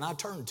platform, and I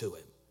turned to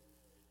him.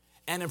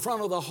 And in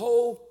front of the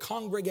whole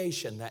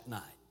congregation that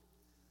night,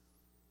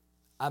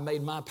 I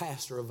made my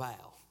pastor a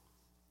vow.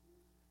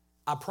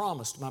 I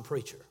promised my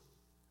preacher.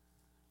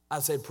 I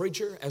said,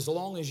 preacher, as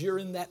long as you're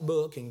in that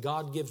book and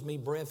God gives me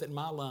breath in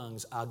my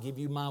lungs, I'll give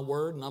you my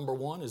word, number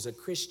one, as a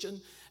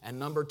Christian, and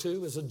number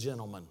two, as a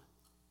gentleman.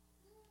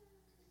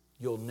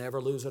 You'll never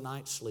lose a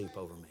night's sleep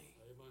over me.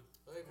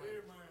 Amen.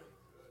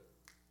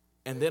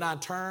 And then I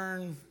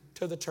turned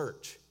to the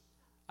church.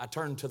 I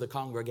turned to the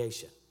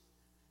congregation.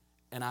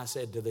 And I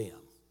said to them,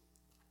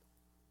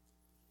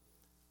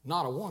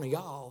 not a one of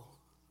y'all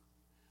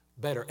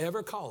better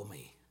ever call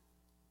me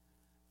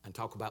and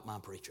talk about my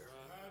preacher.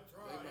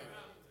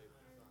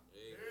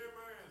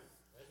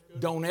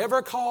 Don't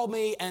ever call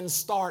me and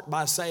start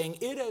by saying,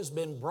 it has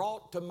been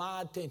brought to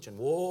my attention.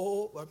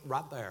 Whoa,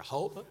 right there,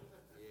 hold it.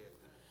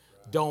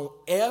 Don't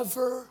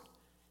ever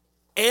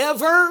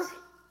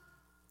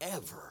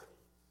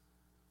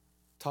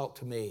talk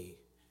to me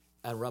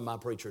and run my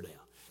preacher down.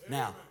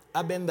 Now,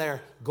 I've been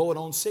there going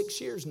on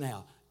 6 years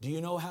now. Do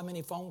you know how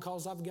many phone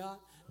calls I've got?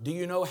 Do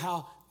you know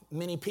how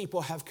many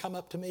people have come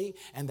up to me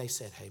and they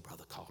said, hey,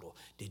 Brother Caudill,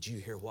 did you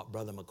hear what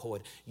Brother McCoy?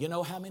 You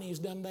know how many has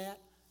done that?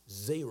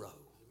 Zero.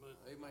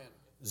 Amen.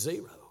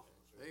 Zero.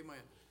 Amen.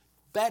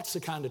 That's the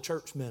kind of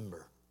church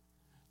member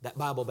that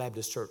Bible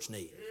Baptist Church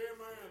needs.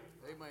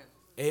 Amen.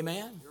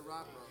 Amen? You're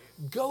right,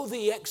 brother. Go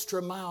the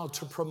extra mile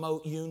to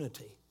promote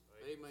unity.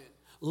 Amen.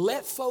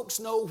 Let folks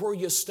know where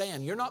you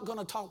stand. You're not going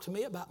to talk to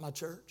me about my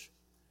church.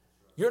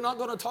 You're not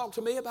going to talk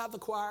to me about the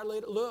choir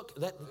leader. Look,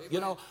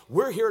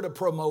 we're here to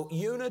promote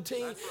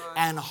unity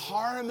and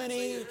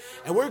harmony.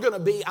 And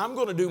I'm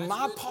going to do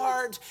my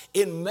part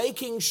in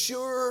making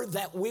sure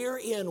that we're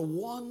in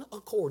one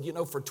accord. You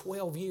know, for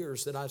 12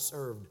 years that I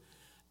served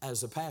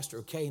as a pastor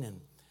of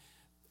Canaan,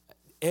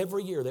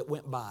 every year that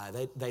went by,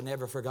 they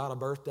never forgot a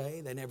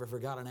birthday. They never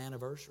forgot an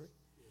anniversary.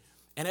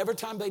 And every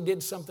time they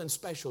did something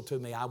special to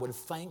me, I would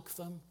thank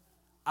them.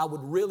 I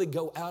would really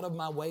go out of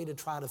my way to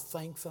try to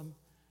thank them.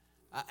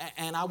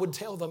 And I would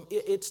tell them,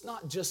 it's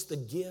not just the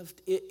gift.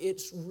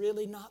 It's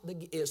really not the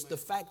gift. It's the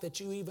fact that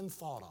you even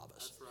thought of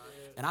us. Right.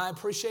 And I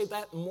appreciate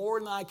that more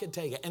than I could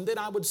take it. And then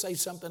I would say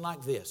something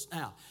like this.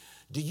 Now,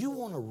 do you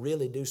want to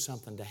really do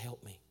something to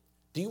help me?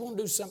 Do you want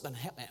to do something to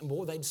help me? And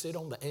boy, they'd sit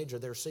on the edge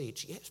of their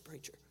seats. Yes,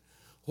 preacher.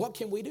 What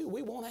can we do?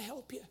 We want to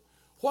help you.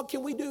 What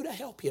can we do to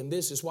help you? And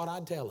this is what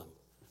I'd tell them.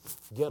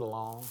 Get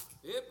along.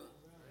 Yep.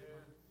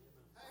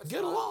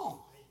 Get along.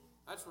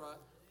 That's right.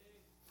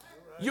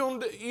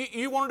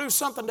 You want to do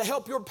something to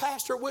help your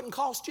pastor? It wouldn't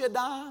cost you a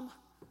dime.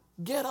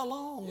 Get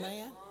along,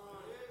 man.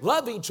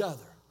 Love each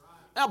other.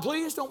 Now,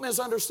 please don't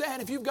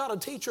misunderstand. If you've got a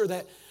teacher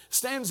that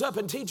stands up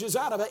and teaches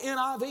out of an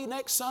NIV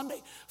next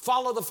Sunday,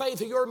 follow the faith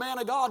of your man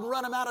of God and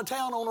run him out of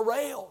town on a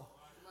rail.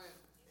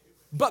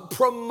 But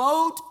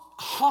promote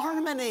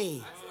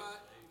harmony.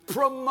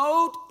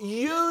 Promote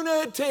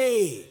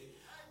unity.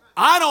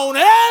 I don't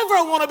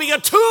ever want to be a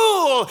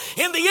tool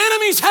in the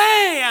enemy's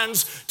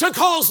hands to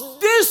cause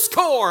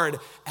discord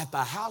at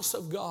the house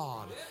of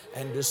God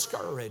and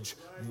discourage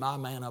my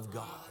man of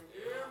God.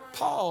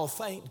 Paul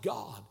thanked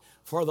God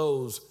for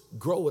those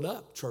growing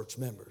up church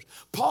members.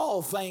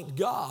 Paul thanked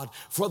God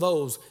for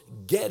those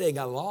getting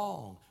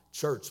along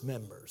church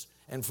members.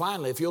 And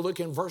finally, if you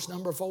look in verse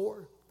number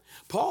 4,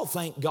 Paul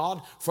thanked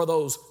God for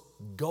those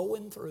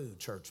going through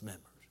church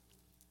members.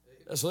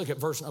 Let's look at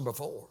verse number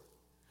 4.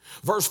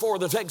 Verse 4,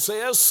 the text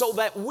says, so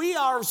that we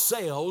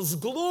ourselves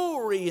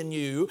glory in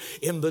you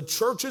in the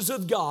churches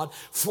of God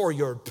for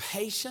your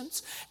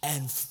patience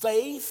and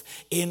faith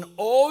in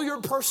all your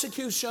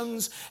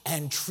persecutions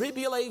and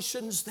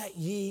tribulations that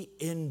ye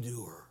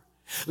endure.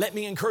 Let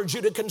me encourage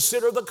you to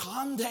consider the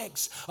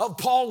context of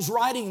Paul's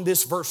writing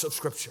this verse of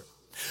Scripture.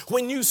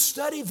 When you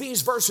study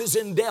these verses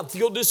in depth,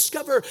 you'll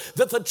discover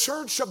that the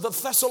church of the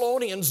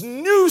Thessalonians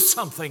knew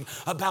something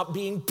about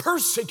being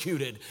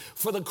persecuted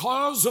for the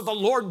cause of the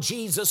Lord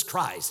Jesus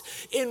Christ.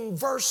 In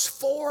verse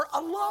 4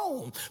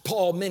 alone,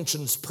 Paul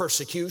mentions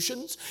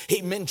persecutions.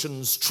 He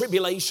mentions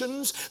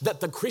tribulations that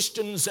the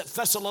Christians at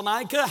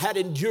Thessalonica had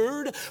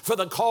endured for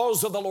the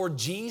cause of the Lord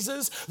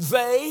Jesus.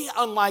 They,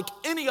 unlike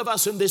any of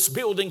us in this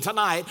building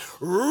tonight,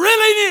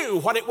 really knew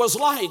what it was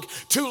like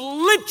to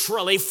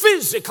literally,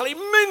 physically,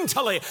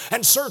 mentally,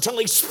 and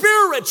certainly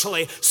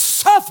spiritually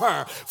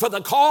suffer for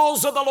the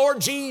cause of the Lord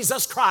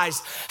Jesus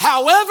Christ.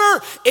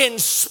 However, in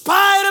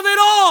spite of it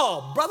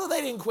all, brother, they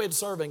didn't quit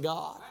serving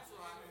God.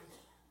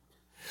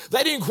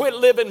 They didn't quit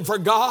living for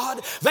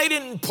God. They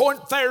didn't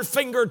point their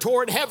finger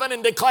toward heaven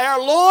and declare,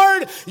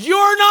 Lord,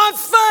 you're not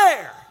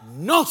fair.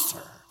 No,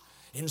 sir.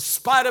 In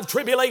spite of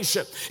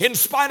tribulation, in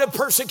spite of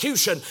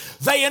persecution,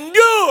 they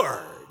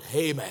endured.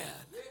 Amen.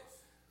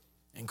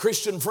 And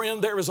Christian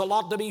friend, there is a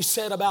lot to be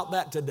said about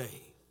that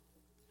today.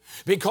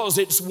 Because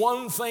it's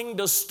one thing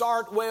to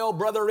start well,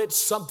 brother, it's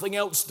something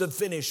else to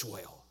finish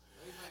well.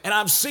 And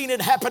I've seen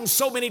it happen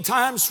so many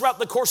times throughout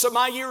the course of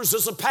my years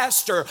as a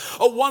pastor.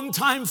 A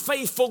one-time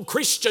faithful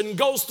Christian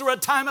goes through a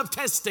time of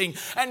testing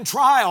and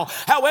trial.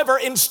 However,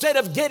 instead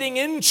of getting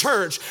in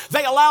church,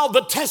 they allow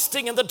the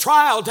testing and the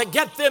trial to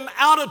get them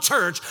out of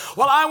church.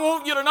 Well, I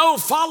want you to know,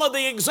 follow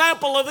the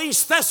example of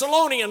these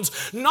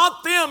Thessalonians.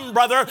 Not them,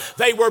 brother.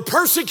 They were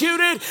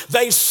persecuted.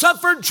 They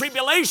suffered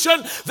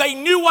tribulation. They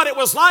knew what it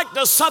was like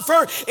to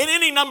suffer in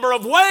any number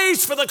of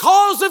ways for the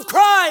cause of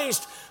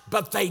Christ.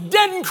 But they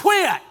didn't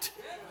quit.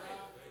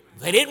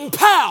 They didn't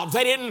pout.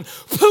 They didn't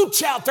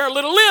pooch out their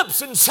little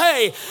lips and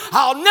say,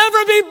 I'll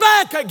never be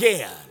back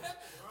again.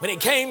 When it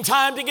came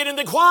time to get in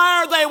the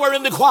choir, they were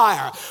in the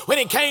choir. When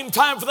it came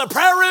time for the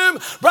prayer room,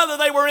 brother,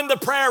 they were in the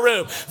prayer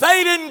room.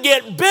 They didn't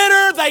get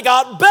bitter. They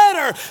got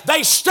better.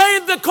 They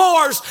stayed the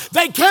course.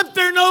 They kept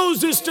their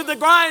noses to the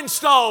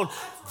grindstone.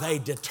 They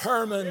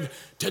determined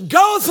to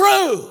go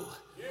through.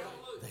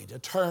 They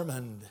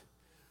determined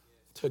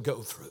to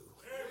go through.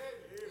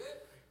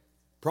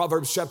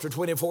 Proverbs chapter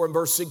 24 and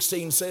verse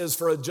 16 says,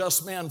 for a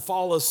just man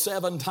falleth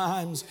 7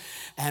 times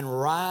and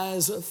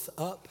riseth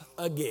up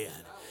again.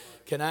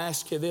 Can I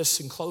ask you this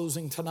in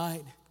closing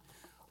tonight?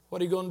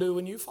 What are you going to do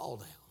when you fall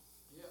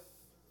down?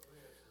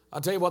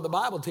 I'll tell you what the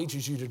Bible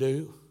teaches you to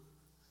do.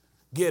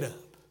 Get up.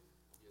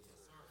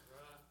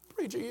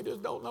 Preacher, you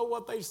just don't know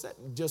what they said.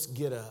 Just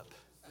get up.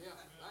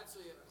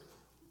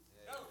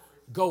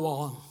 Go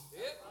on.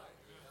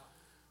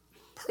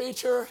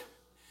 Preacher,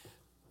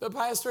 the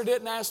pastor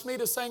didn't ask me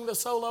to sing the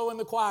solo in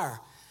the choir.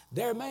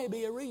 There may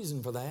be a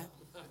reason for that.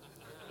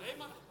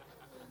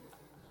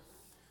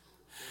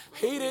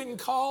 He didn't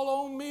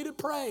call on me to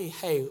pray.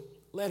 Hey,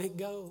 let it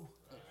go.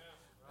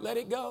 Let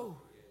it go.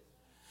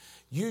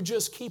 You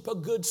just keep a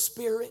good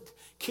spirit.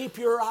 Keep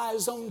your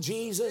eyes on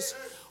Jesus.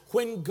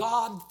 When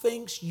God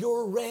thinks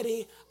you're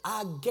ready,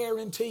 I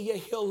guarantee you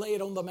He'll lay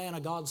it on the man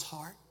of God's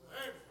heart.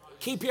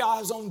 Keep your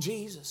eyes on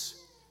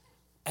Jesus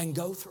and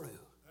go through.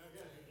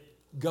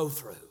 Go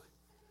through.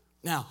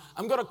 Now,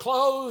 I'm going to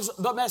close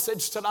the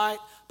message tonight,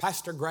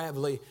 Pastor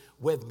Gravely,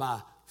 with my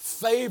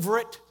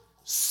favorite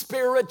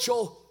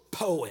spiritual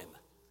poem.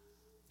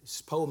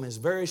 This poem is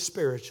very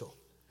spiritual,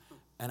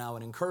 and I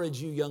would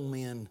encourage you young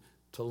men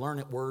to learn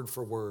it word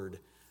for word,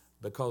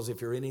 because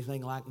if you're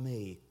anything like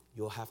me,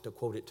 you'll have to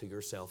quote it to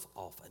yourself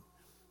often.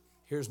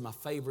 Here's my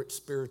favorite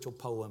spiritual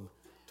poem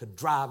to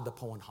drive the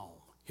point home.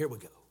 Here we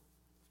go.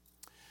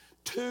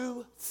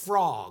 2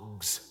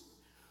 frogs.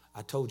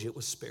 I told you it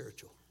was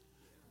spiritual.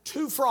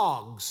 2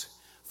 frogs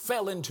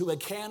fell into a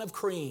can of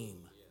cream,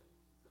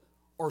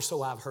 or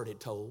so I've heard it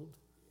told.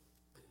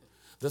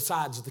 The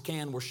sides of the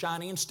can were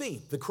shiny and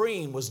steep. The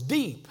cream was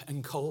deep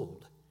and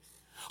cold.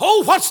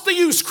 Oh, what's the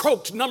use,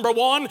 croaked number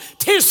 1.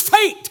 'Tis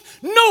fate,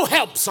 no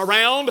help's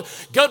around.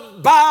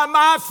 Goodbye,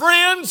 my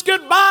friends,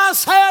 goodbye,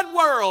 sad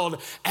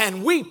world.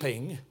 And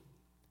weeping,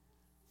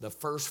 the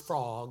first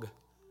frog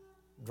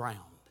drowned.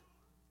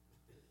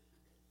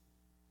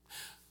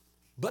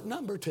 But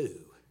number 2,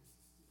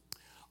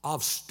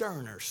 of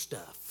sterner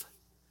stuff,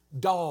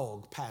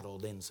 dog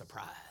paddled in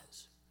surprise,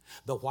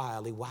 the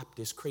while he wiped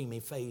his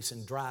creamy face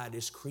and dried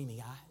his creamy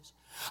eyes.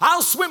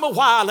 I'll swim a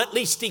while, at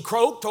least he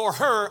croaked, or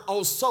her,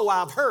 oh so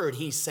I've heard,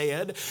 he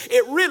said.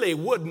 It really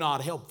would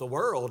not help the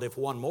world if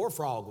one more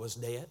frog was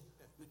dead.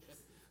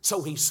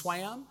 So he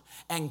swam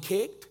and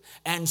kicked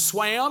and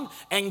swam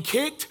and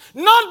kicked.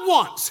 Not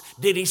once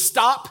did he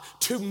stop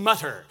to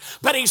mutter,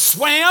 but he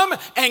swam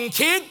and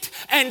kicked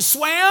and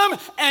swam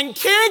and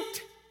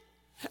kicked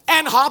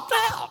and hopped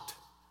out,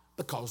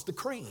 because the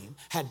cream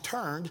had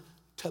turned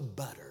to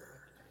butter.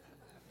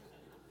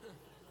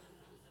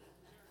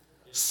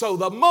 So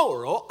the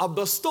moral of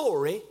the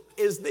story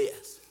is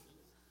this.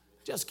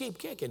 Just keep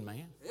kicking,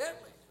 man.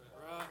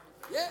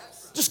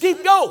 Yes. Just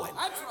keep going.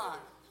 That's right.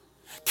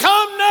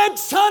 Come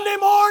next Sunday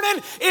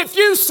morning, if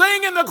you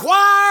sing in the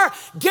choir,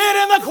 get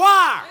in the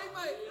choir.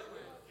 Amen.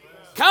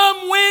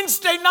 Come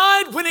Wednesday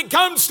night when it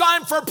comes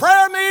time for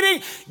prayer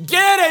meeting,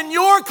 get in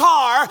your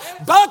car,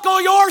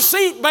 buckle your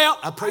seatbelt.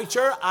 A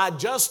preacher, I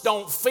just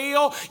don't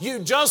feel, you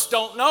just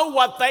don't know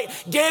what they...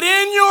 Get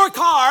in your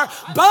car,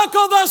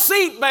 buckle the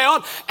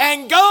seatbelt,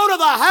 and go to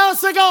the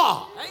house of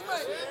God.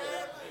 Amen.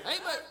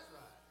 Amen.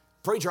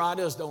 Preacher, I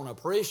just don't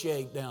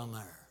appreciate down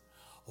there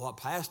what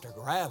Pastor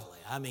Gravely,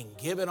 I mean,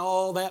 giving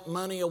all that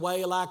money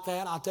away like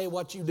that. I'll tell you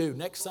what you do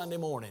next Sunday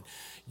morning.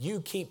 You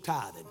keep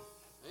tithing.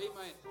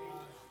 Amen.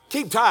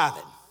 Keep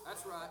tithing.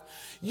 That's right.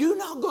 You're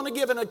not going to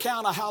give an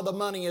account of how the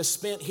money is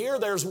spent here.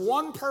 There's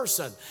one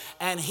person,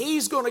 and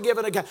he's going to give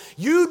an account.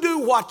 You do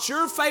what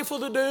you're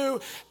faithful to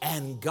do,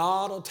 and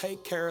God will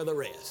take care of the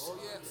rest. Oh,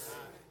 yes.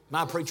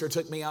 My preacher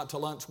took me out to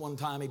lunch one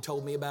time. He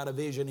told me about a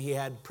vision he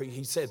had.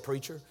 He said,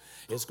 preacher,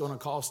 it's going to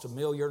cost $1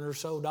 million or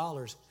so.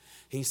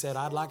 He said,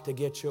 I'd like to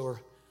get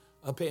your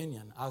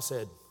opinion. I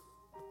said,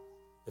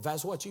 if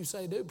that's what you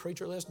say do,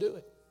 preacher, let's do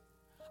it.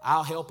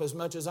 I'll help as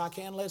much as I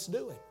can. Let's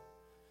do it.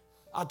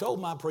 I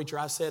told my preacher,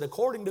 I said,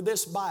 according to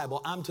this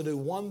Bible, I'm to do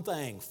one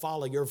thing,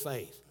 follow your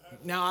faith.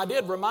 Now, I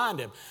did remind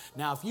him,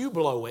 now, if you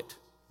blow it,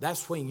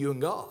 that's between you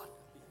and God.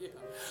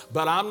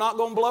 But I'm not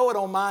going to blow it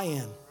on my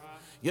end.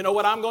 You know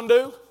what I'm going to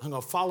do? I'm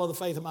going to follow the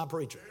faith of my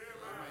preacher.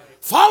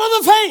 Follow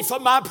the faith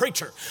of my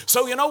preacher.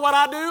 So you know what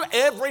I do?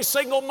 Every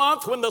single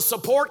month when the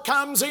support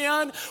comes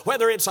in,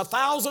 whether it's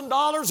 $1,000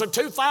 or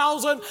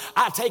 $2,000,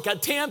 I take a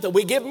tenth, and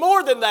we give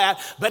more than that,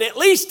 but at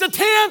least a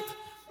tenth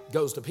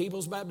goes to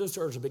People's Baptist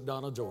Church of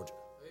McDonough, Georgia.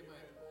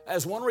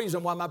 That's one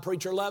reason why my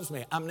preacher loves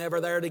me. I'm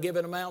never there to give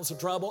him amounts of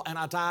trouble, and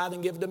I tithe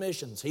and give to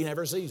missions. He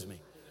never sees me.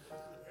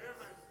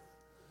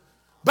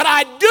 But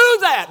I do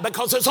that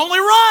because it's only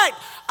right.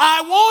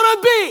 I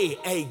want to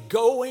be a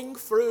going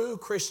through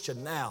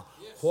Christian. Now,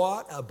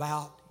 what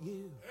about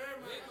you?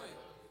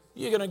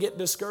 You're going to get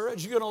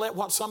discouraged? You're going to let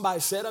what somebody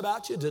said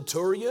about you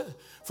deter you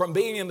from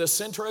being in the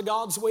center of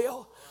God's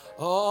will?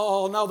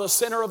 Oh, no, the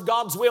center of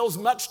God's will is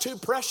much too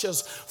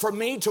precious for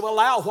me to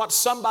allow what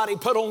somebody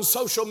put on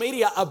social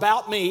media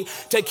about me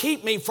to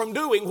keep me from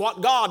doing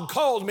what God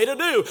called me to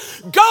do.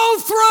 Go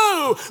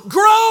through,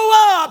 grow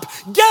up,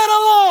 get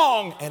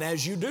along. And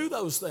as you do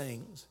those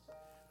things,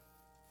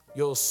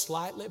 you'll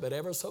slightly but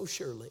ever so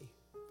surely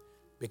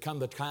become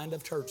the kind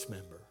of church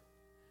member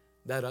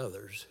that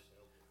others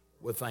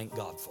would thank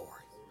God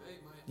for.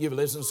 You've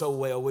listened so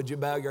well. Would you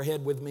bow your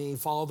head with me,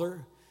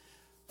 Father?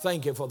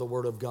 Thank you for the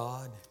Word of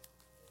God.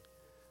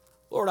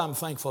 Lord, I'm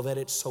thankful that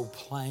it's so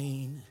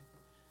plain.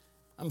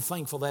 I'm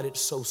thankful that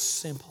it's so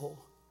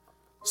simple,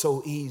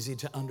 so easy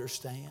to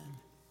understand.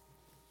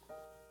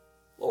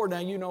 Lord,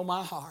 now you know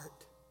my heart.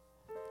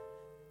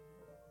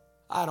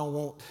 I don't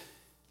want,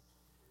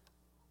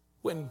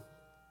 when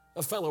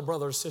a fellow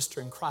brother or sister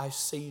in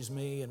Christ sees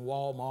me in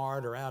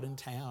Walmart or out in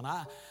town,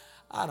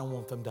 I don't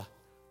want them to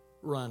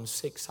run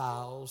 6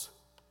 aisles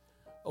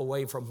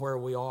away from where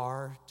we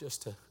are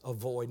just to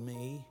avoid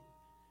me.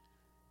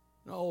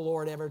 No,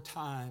 Lord, every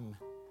time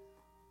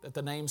that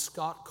the name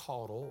Scott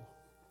Caudle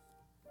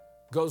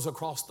goes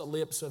across the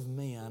lips of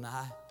men,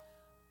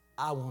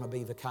 I want to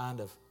be the kind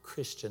of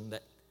Christian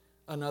that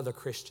another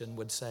Christian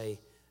would say,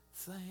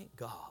 thank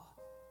God.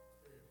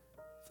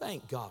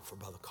 Thank God for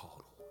Brother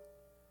Caudle.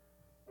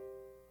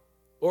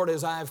 Lord,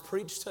 as I have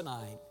preached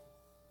tonight,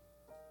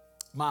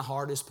 my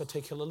heart is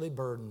particularly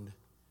burdened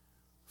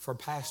for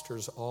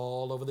pastors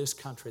all over this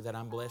country that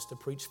I'm blessed to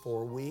preach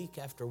for week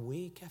after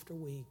week after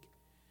week.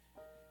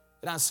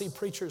 And I see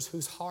preachers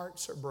whose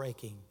hearts are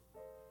breaking.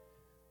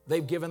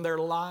 They've given their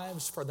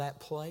lives for that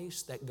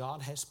place that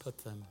God has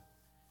put them.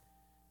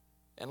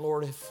 And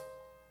Lord, if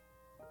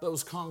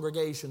those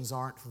congregations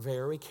aren't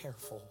very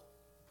careful,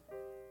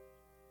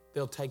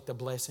 they'll take the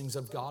blessings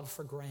of God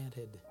for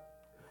granted.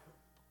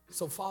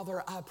 So,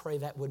 Father, I pray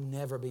that would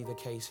never be the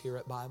case here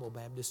at Bible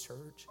Baptist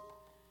Church.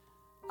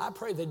 I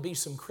pray there'd be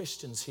some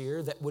Christians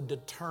here that would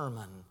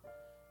determine,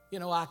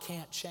 I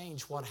can't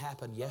change what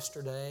happened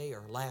yesterday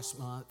or last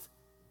month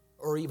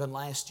or even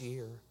last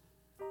year.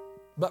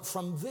 But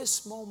from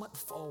this moment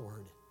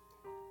forward,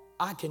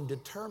 I can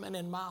determine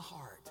in my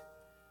heart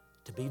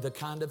to be the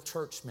kind of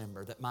church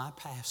member that my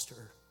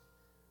pastor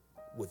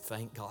would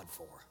thank God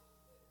for.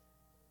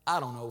 I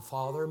don't know,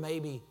 Father,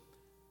 maybe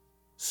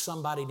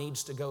somebody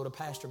needs to go to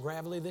Pastor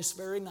Gravely this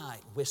very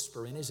night,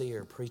 whisper in his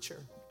ear, preacher,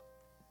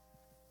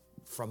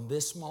 from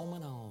this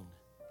moment on,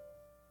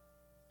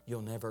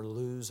 you'll never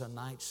lose a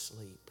night's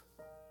sleep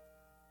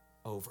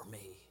over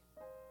me.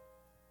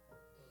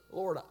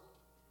 Lord,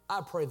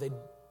 I pray there'd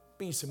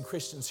be some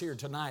Christians here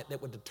tonight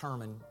that would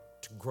determine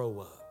to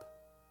grow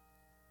up,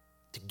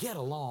 to get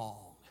along,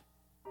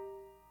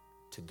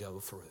 to go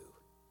through.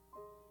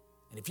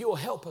 And if you will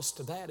help us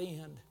to that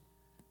end,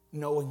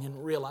 knowing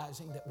and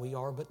realizing that we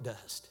are but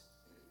dust,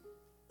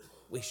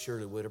 we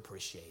surely would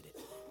appreciate it.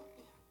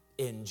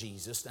 In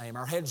Jesus' name.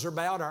 Our heads are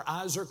bowed, our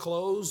eyes are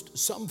closed.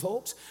 Some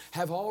folks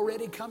have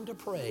already come to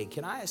pray.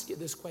 Can I ask you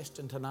this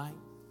question tonight?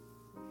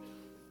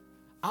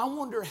 I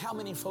wonder how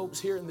many folks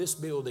here in this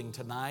building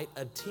tonight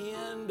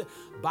attend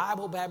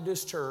Bible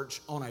Baptist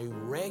Church on a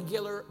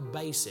regular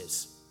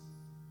basis.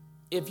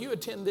 If you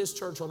attend this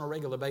church on a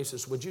regular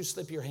basis, would you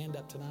slip your hand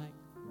up tonight?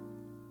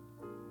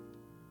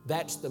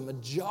 That's the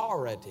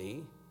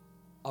majority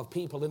of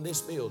people in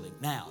this building.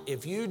 Now,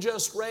 if you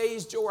just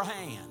raised your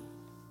hand,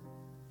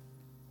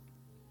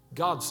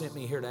 God sent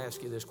me here to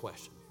ask you this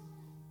question.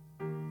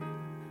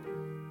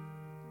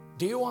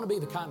 Do you want to be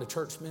the kind of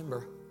church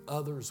member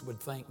others would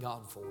thank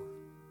God for?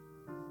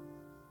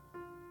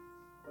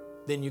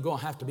 Then you're going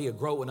to have to be a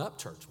growing up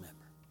church member.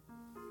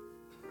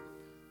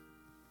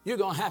 You're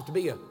going to have to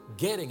be a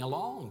getting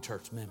along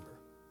church member.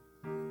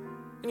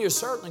 And you're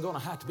certainly going to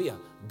have to be a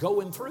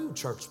going through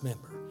church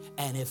member.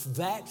 And if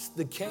that's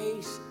the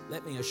case,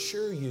 let me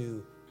assure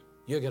you,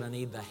 you're going to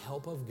need the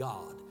help of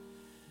God.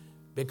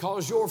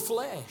 Because your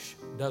flesh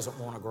doesn't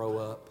want to grow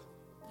up.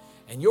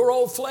 And your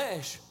old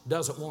flesh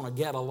doesn't want to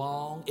get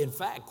along. In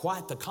fact,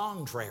 quite the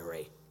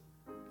contrary.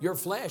 Your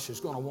flesh is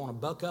going to want to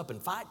buck up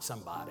and fight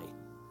somebody.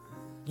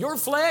 Your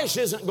flesh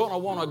isn't going to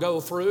want to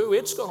go through.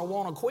 It's going to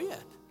want to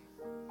quit.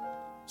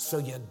 So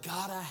you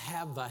got to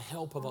have the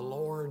help of the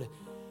Lord and,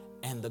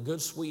 and the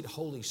good, sweet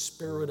Holy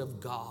Spirit of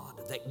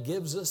God that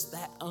gives us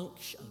that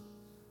unction.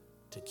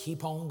 to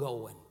keep on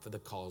going for the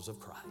cause of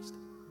Christ.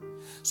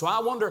 So I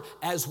wonder,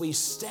 as we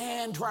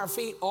stand to our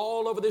feet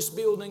all over this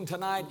building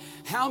tonight,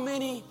 how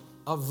many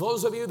of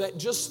those of you that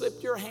just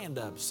slipped your hand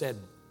up said,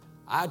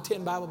 I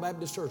attend Bible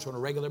Baptist Church on a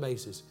regular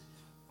basis?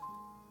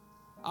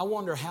 I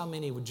wonder how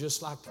many would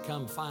just like to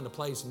come find a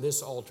place in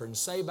this altar and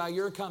say, by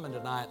your coming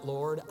tonight,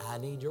 Lord, I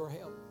need your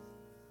help.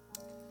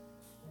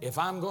 If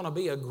I'm going to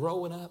be a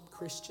growing up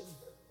Christian,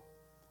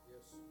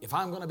 if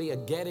I'm going to be a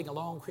getting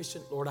along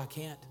Christian, Lord, I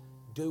can't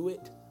do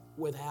it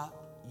without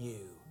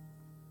you.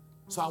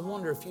 So I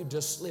wonder if you'd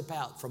just slip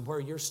out from where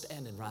you're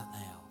standing right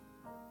now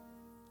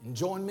and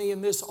join me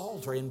in this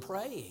altar in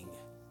praying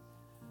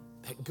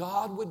that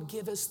God would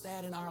give us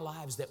that in our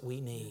lives that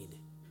we need.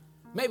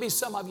 Maybe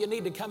some of you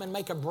need to come and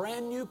make a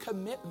brand new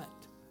commitment.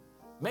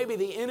 Maybe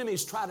the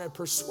enemy's trying to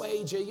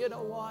persuade you, you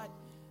know what?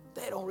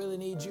 They don't really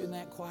need you in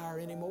that choir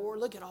anymore.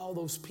 Look at all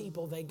those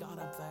people they got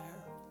up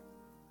there.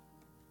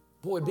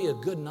 Boy, it'd be a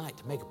good night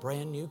to make a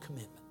brand new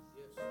commitment.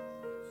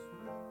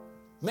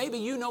 Maybe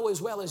you know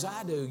as well as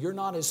I do, you're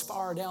not as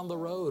far down the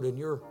road in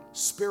your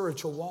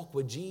spiritual walk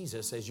with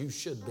Jesus as you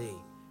should be.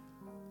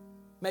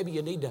 Maybe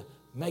you need to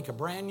make a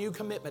brand new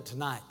commitment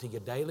tonight to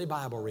your daily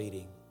Bible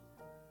reading,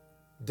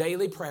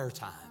 daily prayer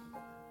time.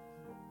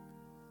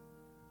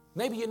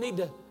 Maybe you need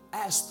to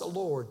ask the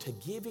Lord to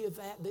give you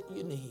that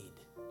you need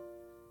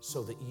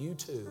so that you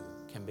too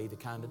can be the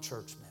kind of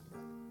church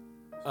member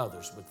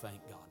others would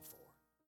thank God for.